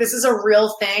study. Like, this is a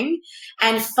real thing.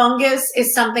 And fungus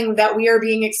is something that we are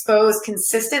being exposed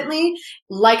consistently.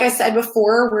 Like I said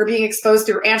before, we're being exposed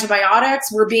through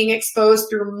antibiotics. We're being exposed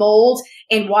through mold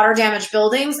in water damaged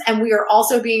buildings. And we are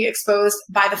also being exposed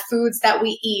by the foods that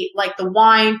we eat, like the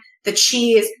wine, the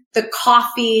cheese, the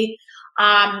coffee,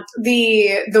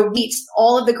 the wheat,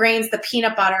 all of the grains, the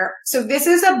peanut butter. So this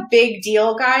is a big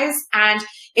deal, guys. And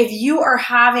if you are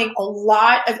having a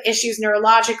lot of issues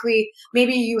neurologically,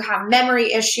 maybe you have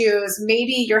memory issues,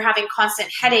 maybe you're having constant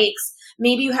headaches,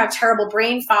 maybe you have terrible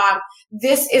brain fog,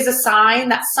 this is a sign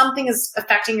that something is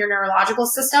affecting your neurological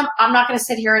system. I'm not going to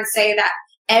sit here and say that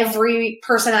every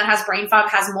person that has brain fog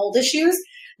has mold issues.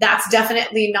 That's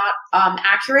definitely not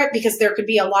accurate, because there could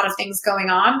be a lot of things going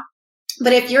on.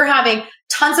 But if you're having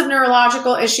tons of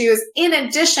neurological issues, in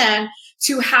addition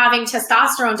to having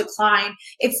testosterone decline,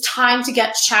 it's time to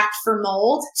get checked for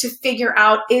mold to figure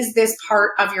out, is this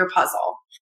part of your puzzle?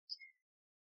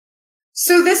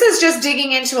 So this is just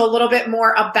digging into a little bit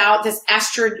more about this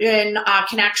estrogen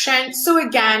connection. So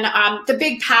again, the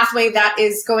big pathway that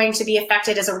is going to be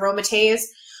affected is aromatase.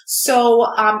 So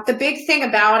the big thing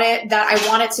about it that I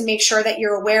wanted to make sure that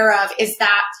you're aware of is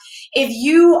that if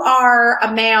you are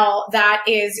a male that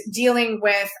is dealing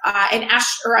with a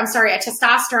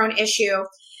testosterone issue,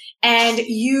 and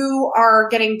you are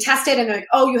getting tested and like,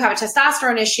 oh, you have a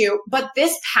testosterone issue, but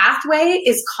this pathway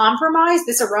is compromised,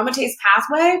 this aromatase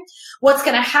pathway, what's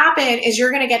going to happen is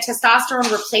you're going to get testosterone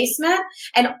replacement,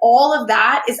 and all of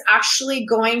that is actually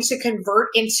going to convert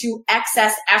into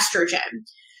excess estrogen.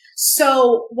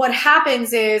 So what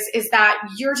happens is that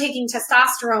you're taking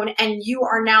testosterone and you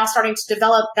are now starting to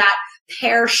develop that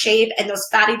pear shape and those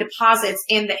fatty deposits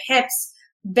in the hips,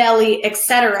 belly,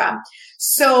 etc.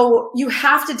 So you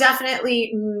have to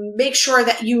definitely make sure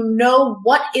that you know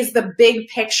what is the big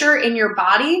picture in your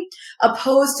body,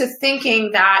 opposed to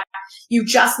thinking that you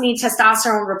just need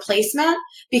testosterone replacement,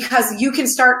 because you can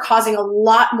start causing a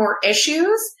lot more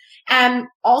issues. And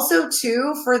also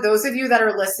too, for those of you that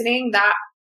are listening that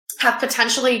have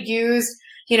potentially used,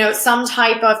 some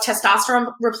type of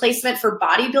testosterone replacement for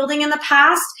bodybuilding in the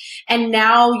past, and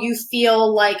now you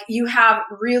feel like you have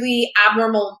really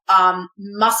abnormal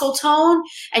muscle tone,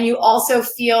 and you also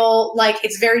feel like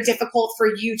it's very difficult for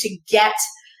you to get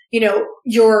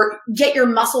your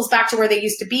muscles back to where they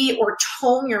used to be or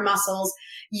tone your muscles,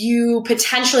 you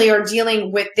potentially are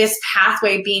dealing with this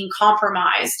pathway being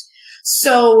compromised.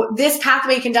 So this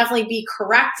pathway can definitely be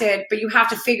corrected, but you have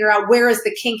to figure out where is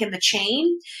the kink in the chain.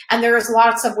 And there's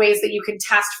lots of ways that you can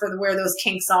test for where those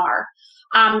kinks are.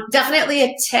 Definitely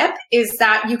a tip is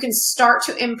that you can start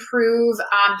to improve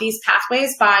these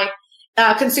pathways by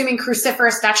consuming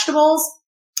cruciferous vegetables.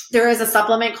 There is a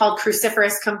supplement called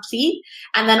Cruciferous Complete,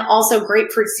 and then also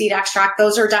grapefruit seed extract.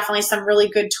 Those are definitely some really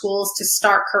good tools to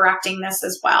start correcting this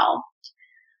as well.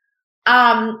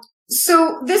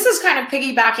 So this is kind of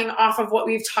piggybacking off of what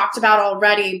we've talked about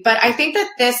already, but I think that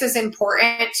this is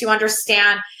important to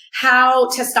understand how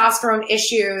testosterone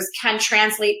issues can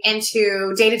translate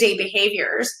into day-to-day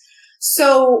behaviors.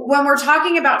 So when we're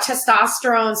talking about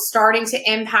testosterone starting to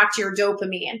impact your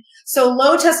dopamine, so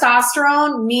low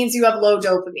testosterone means you have low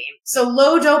dopamine. So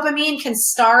low dopamine can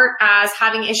start as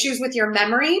having issues with your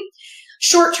memory,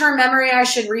 short-term memory, I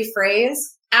should rephrase.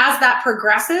 As that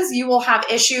progresses, you will have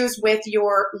issues with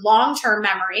your long-term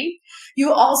memory.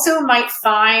 You also might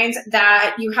find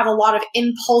that you have a lot of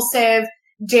impulsive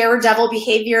daredevil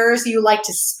behaviors. You like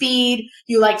to speed,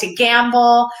 you like to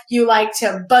gamble, you like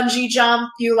to bungee jump,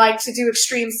 you like to do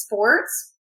extreme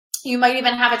sports. You might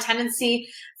even have a tendency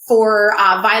for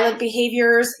violent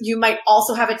behaviors. You might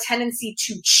also have a tendency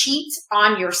to cheat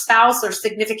on your spouse or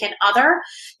significant other.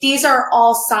 These are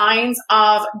all signs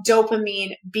of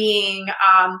dopamine being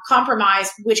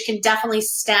compromised, which can definitely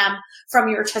stem from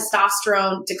your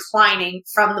testosterone declining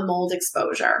from the mold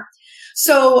exposure.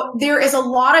 So there is a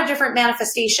lot of different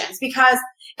manifestations, because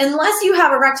unless you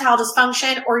have erectile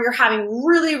dysfunction or you're having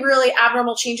really, really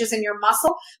abnormal changes in your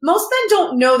muscle, most men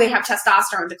don't know they have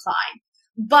testosterone decline.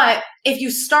 But if you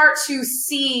start to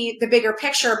see the bigger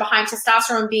picture behind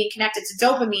testosterone being connected to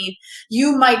dopamine,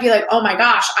 you might be like, oh my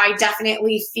gosh, I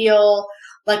definitely feel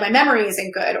like my memory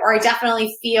isn't good, or I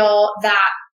definitely feel that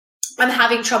I'm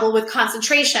having trouble with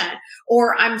concentration,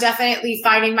 or I'm definitely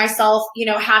finding myself,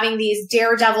 having these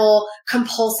daredevil,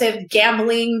 compulsive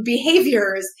gambling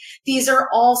behaviors. These are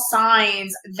all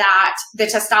signs that the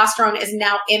testosterone is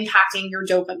now impacting your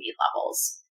dopamine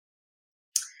levels.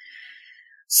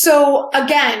 So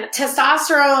again,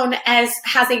 testosterone has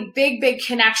a big, big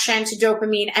connection to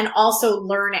dopamine and also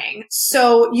learning.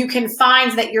 So you can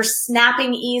find that you're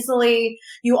snapping easily.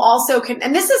 You also can,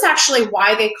 and this is actually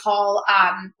why they call,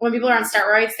 when people are on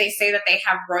steroids, they say that they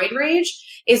have roid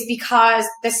rage, is because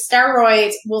the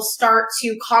steroids will start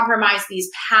to compromise these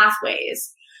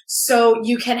pathways. So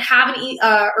you can have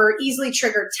or easily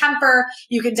triggered temper.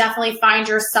 You can definitely find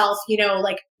yourself,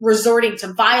 like resorting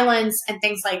to violence and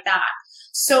things like that.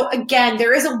 So again,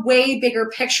 there is a way bigger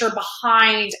picture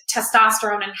behind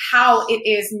testosterone and how it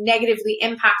is negatively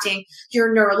impacting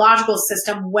your neurological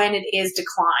system when it is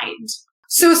declined.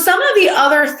 So some of the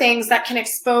other things that can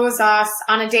expose us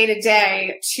on a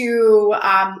day-to-day to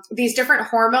these different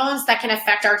hormones that can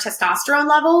affect our testosterone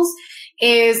levels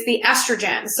is the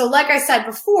estrogen. So like I said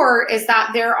before, is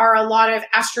that there are a lot of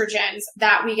estrogens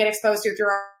that we get exposed to through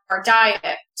our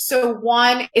diet. So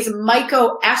one is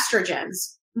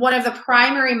mycoestrogens. One of the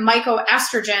primary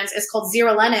mycoestrogens is called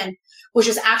zearalenone, which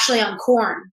is actually on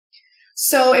corn.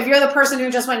 So if you're the person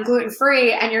who just went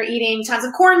gluten-free and you're eating tons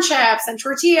of corn chips and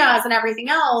tortillas and everything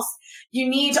else, you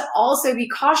need to also be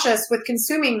cautious with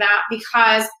consuming that,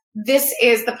 because this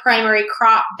is the primary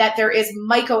crop that there is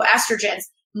mycoestrogens.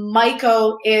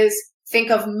 Myco is,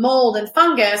 think of mold and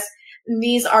fungus. And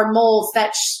these are molds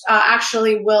that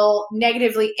actually will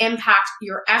negatively impact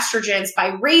your estrogens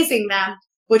by raising them,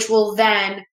 which will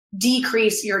then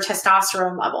decrease your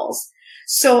testosterone levels.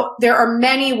 So there are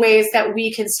many ways that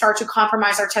we can start to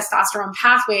compromise our testosterone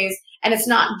pathways. And it's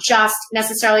not just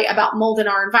necessarily about mold in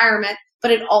our environment,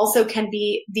 but it also can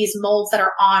be these molds that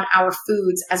are on our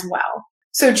foods as well.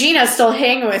 So Gina's still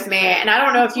hanging with me, and I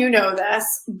don't know if you know this,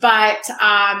 but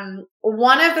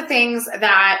one of the things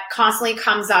that constantly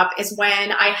comes up is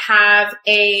when I have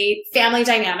a family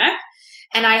dynamic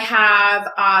and I have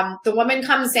the woman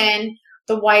comes in,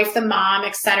 the wife, the mom,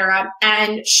 etc.,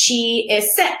 and she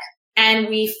is sick. And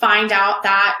we find out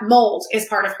that mold is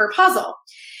part of her puzzle.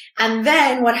 And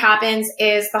then what happens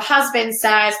is the husband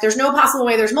says, there's no possible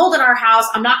way there's mold in our house.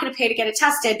 I'm not going to pay to get it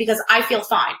tested because I feel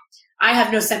fine. I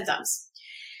have no symptoms.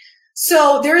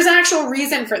 So there's an actual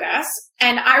reason for this.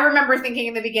 And I remember thinking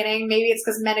in the beginning, maybe it's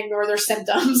because men ignore their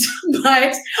symptoms,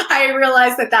 but I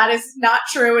realized that that is not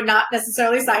true and not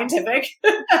necessarily scientific.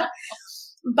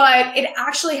 But it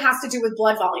actually has to do with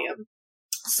blood volume.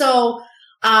 So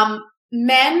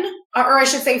men, or I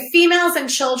should say females and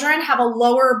children, have a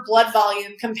lower blood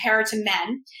volume compared to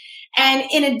men. And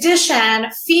in addition,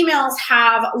 females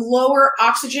have lower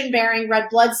oxygen-bearing red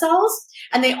blood cells,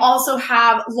 and they also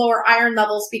have lower iron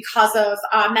levels because of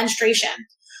menstruation.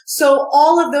 So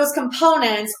all of those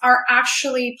components are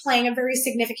actually playing a very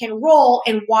significant role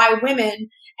in why women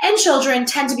and children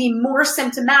tend to be more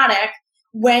symptomatic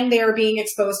when they are being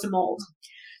exposed to mold.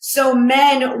 So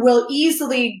men will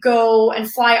easily go and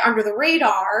fly under the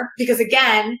radar because,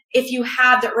 again, if you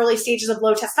have the early stages of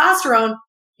low testosterone,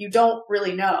 you don't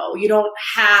really know. You don't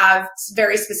have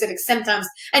very specific symptoms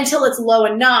until it's low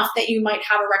enough that you might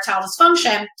have erectile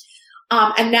dysfunction.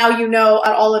 And now you know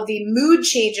all of the mood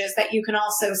changes that you can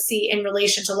also see in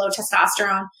relation to low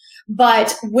testosterone.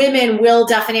 But women will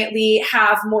definitely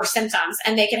have more symptoms,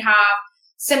 and they can have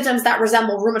symptoms that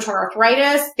resemble rheumatoid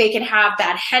arthritis. They can have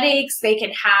bad headaches. They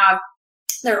can have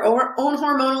their own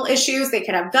hormonal issues. They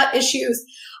can have gut issues.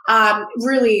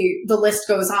 Really, the list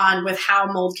goes on with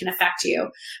how mold can affect you.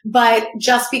 But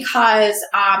just because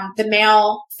the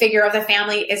male figure of the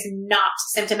family is not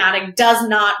symptomatic does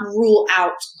not rule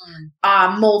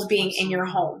out mold being in your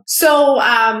home. So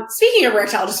speaking of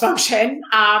erectile dysfunction,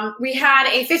 we had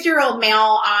a 50-year-old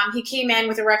male. He came in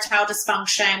with erectile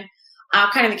dysfunction,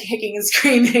 kind of kicking and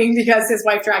screaming because his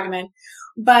wife dragged him in.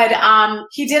 But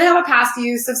he did have a past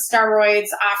use of steroids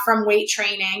from weight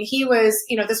training. He was,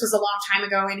 this was a long time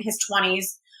ago, in his 20s.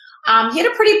 He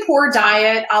had a pretty poor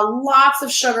diet, lots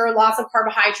of sugar, lots of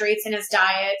carbohydrates in his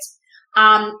diet,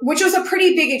 which was a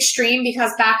pretty big extreme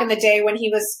because back in the day when he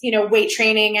was, weight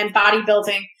training and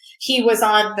bodybuilding, he was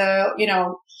on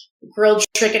the, grilled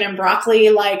chicken and broccoli,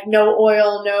 like no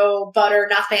oil, no butter,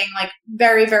 nothing, like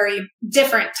very, very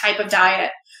different type of diet.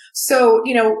 So,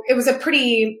 it was a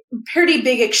pretty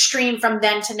big extreme from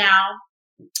then to now.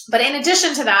 But in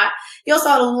addition to that, he also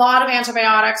had a lot of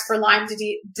antibiotics for Lyme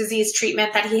disease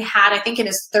treatment that he had, I think, in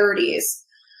his 30s.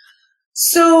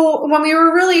 So when we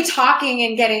were really talking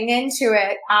and getting into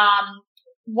it,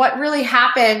 what really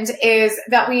happened is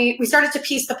that we started to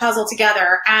piece the puzzle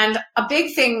together. And a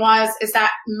big thing is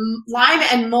that Lyme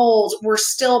and mold were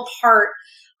still part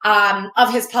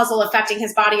of his puzzle, affecting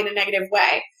his body in a negative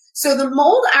way. So the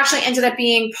mold actually ended up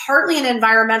being partly an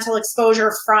environmental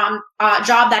exposure from a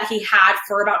job that he had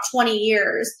for about 20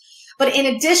 years. But in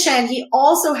addition, he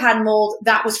also had mold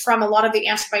that was from a lot of the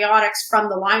antibiotics from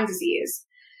the Lyme disease.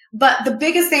 But the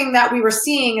biggest thing that we were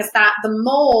seeing is that the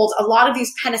mold, a lot of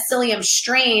these penicillium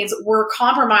strains were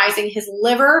compromising his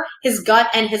liver, his gut,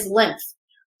 and his lymph.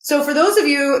 So for those of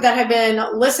you that have been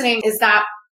listening, is that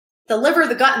the liver,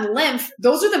 the gut, and the lymph,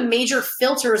 those are the major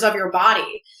filters of your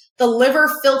body. The liver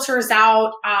filters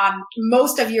out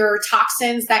most of your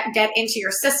toxins that get into your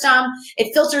system.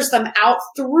 It filters them out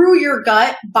through your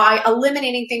gut by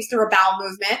eliminating things through a bowel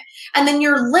movement. And then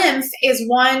your lymph is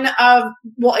one of,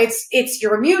 it's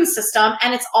your immune system,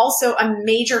 and it's also a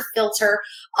major filter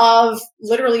of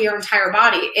literally your entire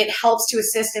body. It helps to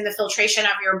assist in the filtration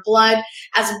of your blood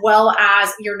as well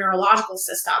as your neurological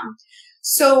system.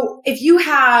 So if you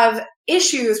have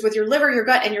issues with your liver, your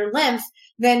gut, and your lymph,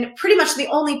 then pretty much the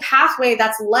only pathway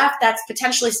that's left that's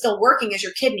potentially still working is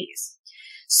your kidneys.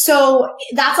 So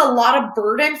that's a lot of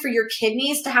burden for your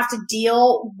kidneys to have to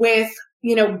deal with,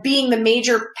 being the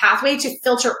major pathway to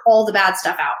filter all the bad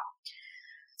stuff out.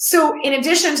 So in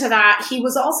addition to that, he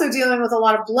was also dealing with a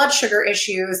lot of blood sugar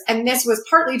issues, and this was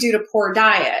partly due to poor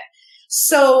diet.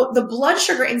 So the blood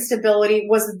sugar instability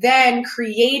was then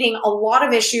creating a lot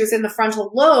of issues in the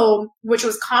frontal lobe, which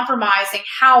was compromising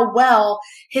how well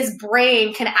his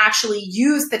brain can actually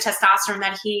use the testosterone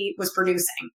that he was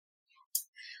producing.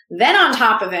 Then on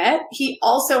top of it, he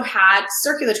also had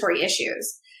circulatory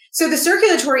issues. So the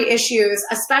circulatory issues,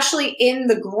 especially in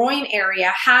the groin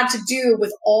area, had to do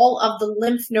with all of the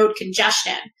lymph node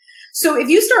congestion. So if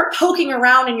you start poking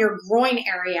around in your groin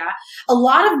area, a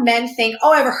lot of men think,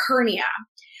 oh, I have a hernia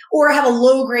or I have a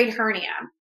low-grade hernia.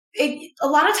 A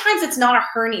lot of times it's not a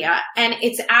hernia, and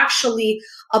it's actually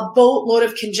a boatload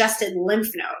of congested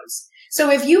lymph nodes. So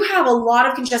if you have a lot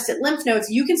of congested lymph nodes,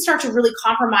 you can start to really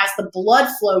compromise the blood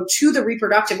flow to the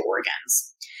reproductive organs.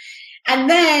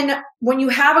 And then when you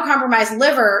have a compromised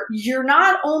liver, you're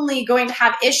not only going to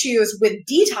have issues with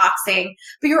detoxing,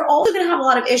 but you're also going to have a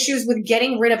lot of issues with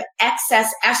getting rid of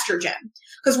excess estrogen,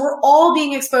 because we're all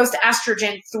being exposed to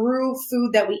estrogen through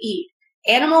food that we eat.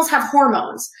 Animals have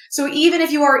hormones. So even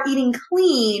if you are eating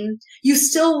clean, you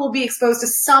still will be exposed to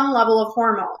some level of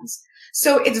hormones.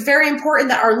 So it's very important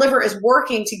that our liver is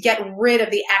working to get rid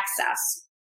of the excess.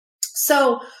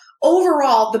 So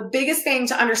overall, the biggest thing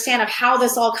to understand of how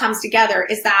this all comes together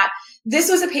is that this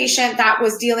was a patient that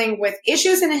was dealing with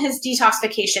issues in his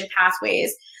detoxification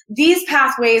pathways. These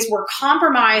pathways were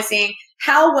compromising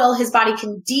how well his body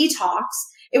can detox.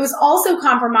 It was also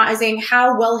compromising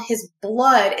how well his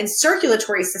blood and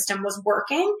circulatory system was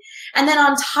working. And then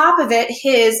on top of it,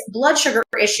 his blood sugar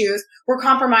issues were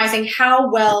compromising how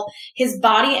well his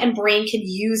body and brain could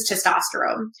use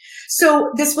testosterone. So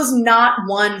this was not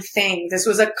one thing. This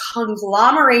was a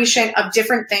conglomeration of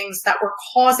different things that were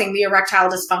causing the erectile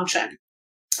dysfunction.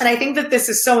 And I think that this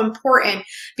is so important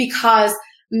because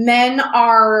men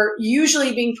are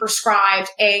usually being prescribed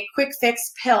a quick fix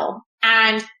pill.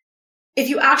 And if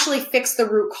you actually fix the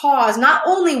root cause, not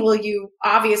only will you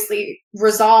obviously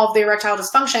resolve the erectile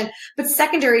dysfunction, but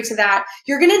secondary to that,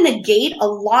 you're going to negate a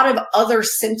lot of other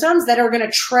symptoms that are going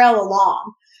to trail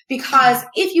along. Because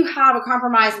if you have a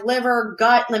compromised liver,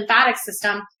 gut, lymphatic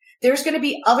system, there's going to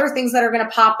be other things that are going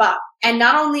to pop up. And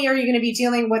not only are you going to be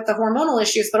dealing with the hormonal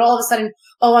issues, but all of a sudden,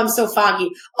 oh, I'm so foggy.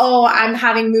 Oh, I'm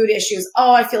having mood issues.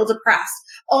 Oh, I feel depressed.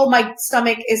 Oh, my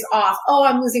stomach is off. Oh,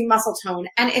 I'm losing muscle tone.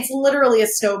 And it's literally a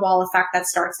snowball effect that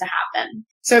starts to happen.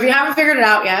 So if you haven't figured it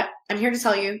out yet, I'm here to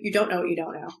tell you, you don't know what you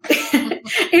don't know.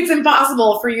 It's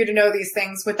impossible for you to know these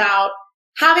things without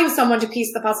having someone to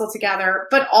piece the puzzle together,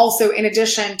 but also in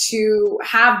addition to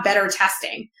have better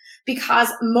testing.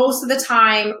 Because most of the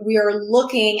time we are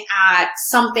looking at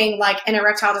something like an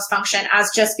erectile dysfunction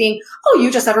as just being, oh, you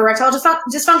just have erectile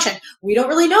dysfunction. We don't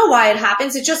really know why it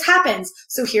happens. It just happens.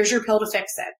 So here's your pill to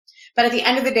fix it. But at the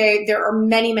end of the day, there are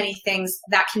many, many things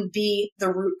that can be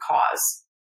the root cause.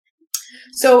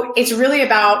 So it's really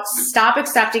about stop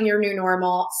accepting your new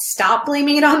normal, stop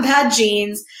blaming it on bad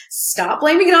genes, stop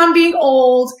blaming it on being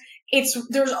old.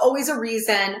 There's always a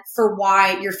reason for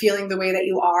why you're feeling the way that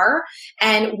you are.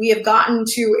 And we have gotten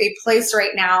to a place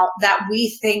right now that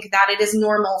we think that it is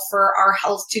normal for our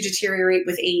health to deteriorate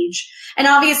with age. And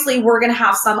obviously we're going to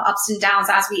have some ups and downs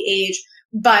as we age,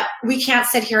 but we can't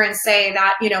sit here and say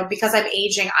that, because I'm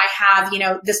aging, I have,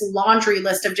 this laundry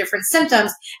list of different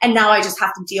symptoms and now I just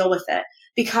have to deal with it.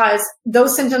 Because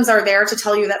those symptoms are there to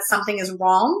tell you that something is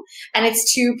wrong, and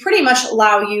it's to pretty much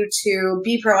allow you to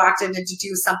be proactive and to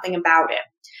do something about it.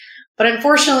 But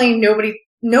unfortunately,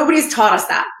 nobody's taught us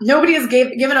that. Nobody has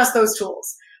given us those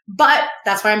tools. But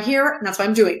that's why I'm here, and that's why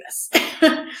I'm doing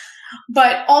this.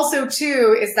 But also,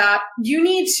 too, is that you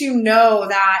need to know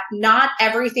that not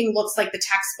everything looks like the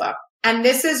textbook. And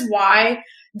this is why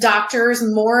doctors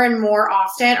more and more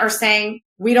often are saying,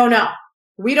 we don't know.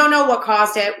 We don't know what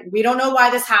caused it. We don't know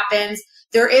why this happens.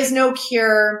 There is no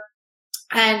cure.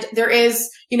 And there is,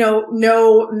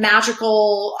 no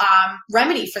magical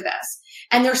remedy for this.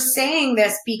 And they're saying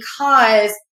this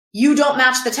because you don't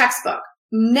match the textbook.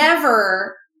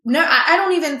 I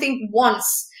don't even think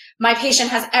once my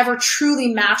patient has ever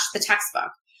truly matched the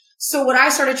textbook. So what I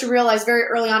started to realize very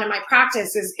early on in my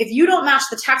practice is if you don't match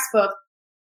the textbook,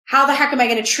 how the heck am I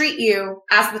going to treat you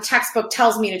as the textbook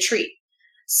tells me to treat?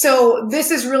 So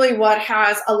this is really what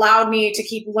has allowed me to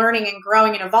keep learning and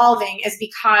growing and evolving, is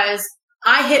because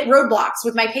I hit roadblocks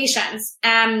with my patients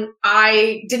and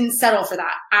I didn't settle for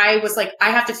that. I was like, I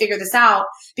have to figure this out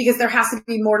because there has to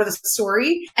be more to the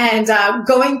story. And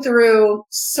going through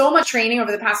so much training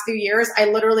over the past few years, I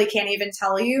literally can't even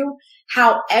tell you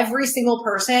how every single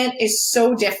person is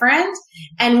so different.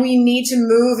 And we need to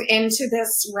move into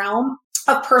this realm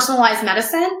of personalized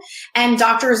medicine, and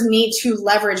doctors need to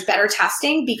leverage better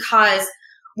testing, because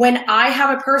when I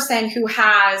have a person who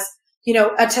has,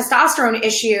 a testosterone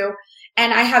issue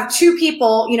and I have two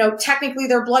people, technically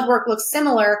their blood work looks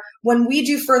similar. When we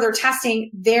do further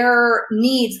testing, their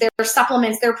needs, their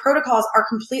supplements, their protocols are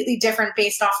completely different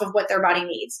based off of what their body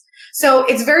needs. So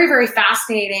it's very, very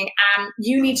fascinating. And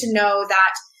you need to know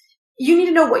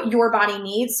what your body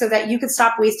needs so that you can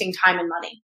stop wasting time and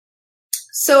money.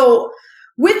 So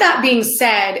with that being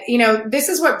said, this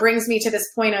is what brings me to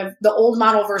this point of the old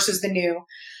model versus the new.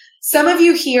 Some of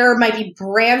you here might be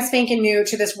brand spanking new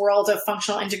to this world of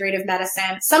functional integrative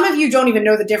medicine. Some of you don't even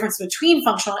know the difference between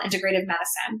functional and integrative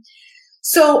medicine.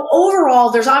 So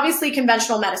overall, there's obviously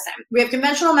conventional medicine. We have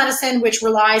conventional medicine, which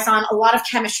relies on a lot of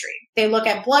chemistry. They look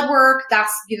at blood work.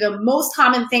 That's the most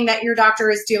common thing that your doctor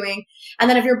is doing. And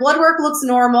then if your blood work looks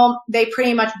normal, they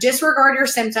pretty much disregard your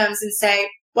symptoms and say,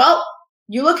 well,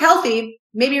 you look healthy.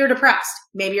 Maybe you're depressed.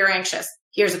 Maybe you're anxious.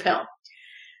 Here's a pill.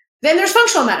 Then there's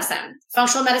functional medicine.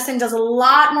 Functional medicine does a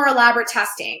lot more elaborate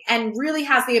testing and really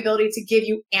has the ability to give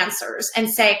you answers and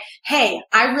say, hey,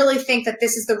 I really think that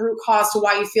this is the root cause to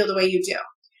why you feel the way you do.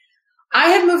 I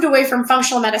have moved away from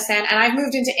functional medicine and I've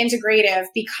moved into integrative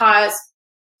because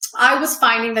I was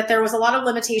finding that there was a lot of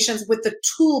limitations with the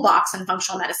toolbox in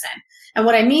functional medicine. And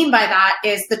what I mean by that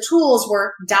is the tools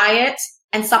were diet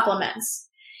and supplements.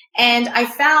 And I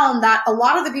found that a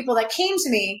lot of the people that came to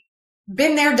me,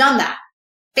 been there, done that.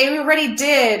 They already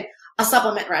did a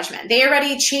supplement regimen. They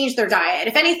already changed their diet.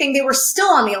 If anything, they were still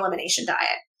on the elimination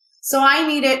diet. So I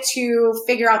needed to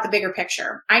figure out the bigger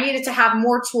picture. I needed to have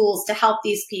more tools to help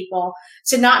these people,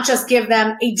 to not just give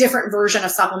them a different version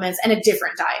of supplements and a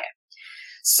different diet.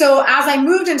 So as I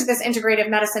moved into this integrative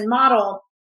medicine model,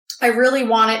 I really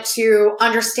wanted to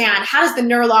understand, how does the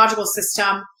neurological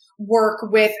system work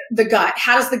with the gut?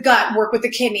 How does the gut work with the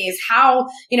kidneys? How,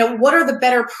 what are the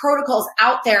better protocols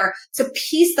out there to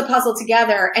piece the puzzle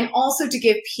together and also to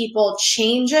give people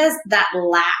changes that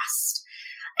last?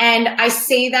 And I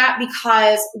say that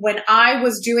because when I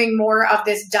was doing more of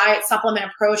this diet supplement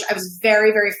approach, I was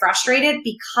very, very frustrated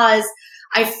because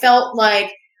I felt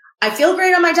like I feel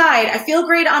great on my diet. I feel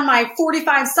great on my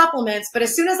 45 supplements, but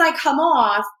as soon as I come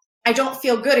off, I don't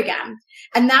feel good again.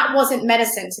 And that wasn't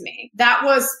medicine to me. That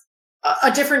was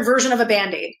a different version of a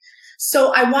Band-Aid.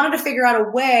 So I wanted to figure out a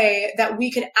way that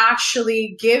we could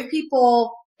actually give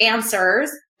people answers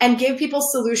and give people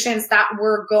solutions that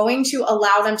were going to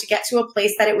allow them to get to a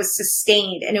place that it was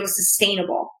sustained and it was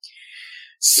sustainable.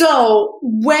 So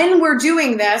when we're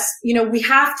doing this, we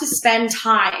have to spend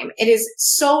time. It is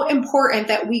so important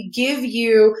that we give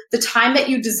you the time that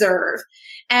you deserve.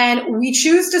 And we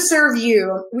choose to serve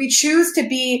you. We choose to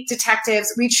be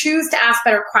detectives. We choose to ask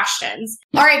better questions.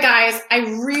 All right, guys, I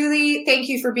really thank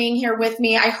you for being here with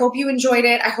me. I hope you enjoyed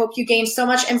it. I hope you gained so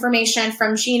much information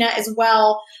from Gina as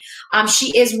well.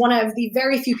 She is one of the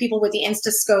very few people with the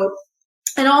Instascope.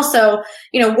 And also,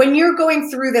 when you're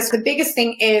going through this, the biggest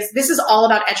thing is this is all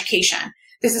about education.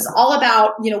 This is all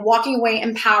about, walking away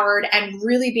empowered and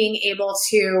really being able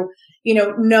to,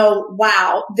 know,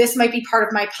 wow, this might be part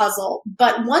of my puzzle.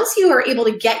 But once you are able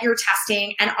to get your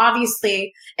testing and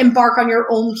obviously embark on your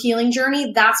own healing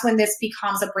journey, that's when this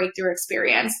becomes a breakthrough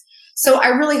experience. So I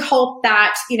really hope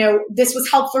that, this was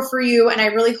helpful for you. And I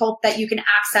really hope that you can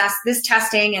access this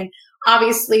testing and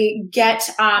obviously get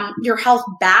your health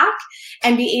back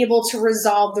and be able to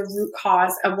resolve the root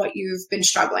cause of what you've been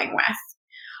struggling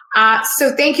with.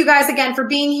 So thank you guys again for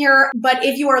being here. But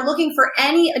if you are looking for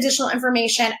any additional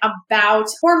information about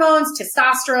hormones,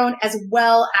 testosterone, as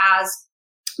well as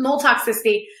mold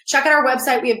toxicity, check out our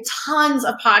website. We have tons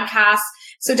of podcasts.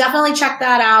 So definitely check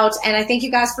that out. And I thank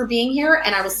you guys for being here,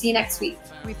 and I will see you next week.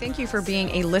 We thank you for being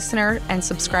a listener and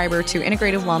subscriber to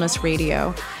Integrative Wellness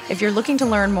Radio. If you're looking to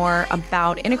learn more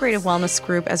about Integrative Wellness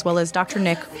Group, as well as Dr.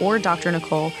 Nick or Dr.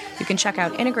 Nicole, you can check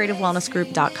out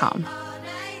integrativewellnessgroup.com.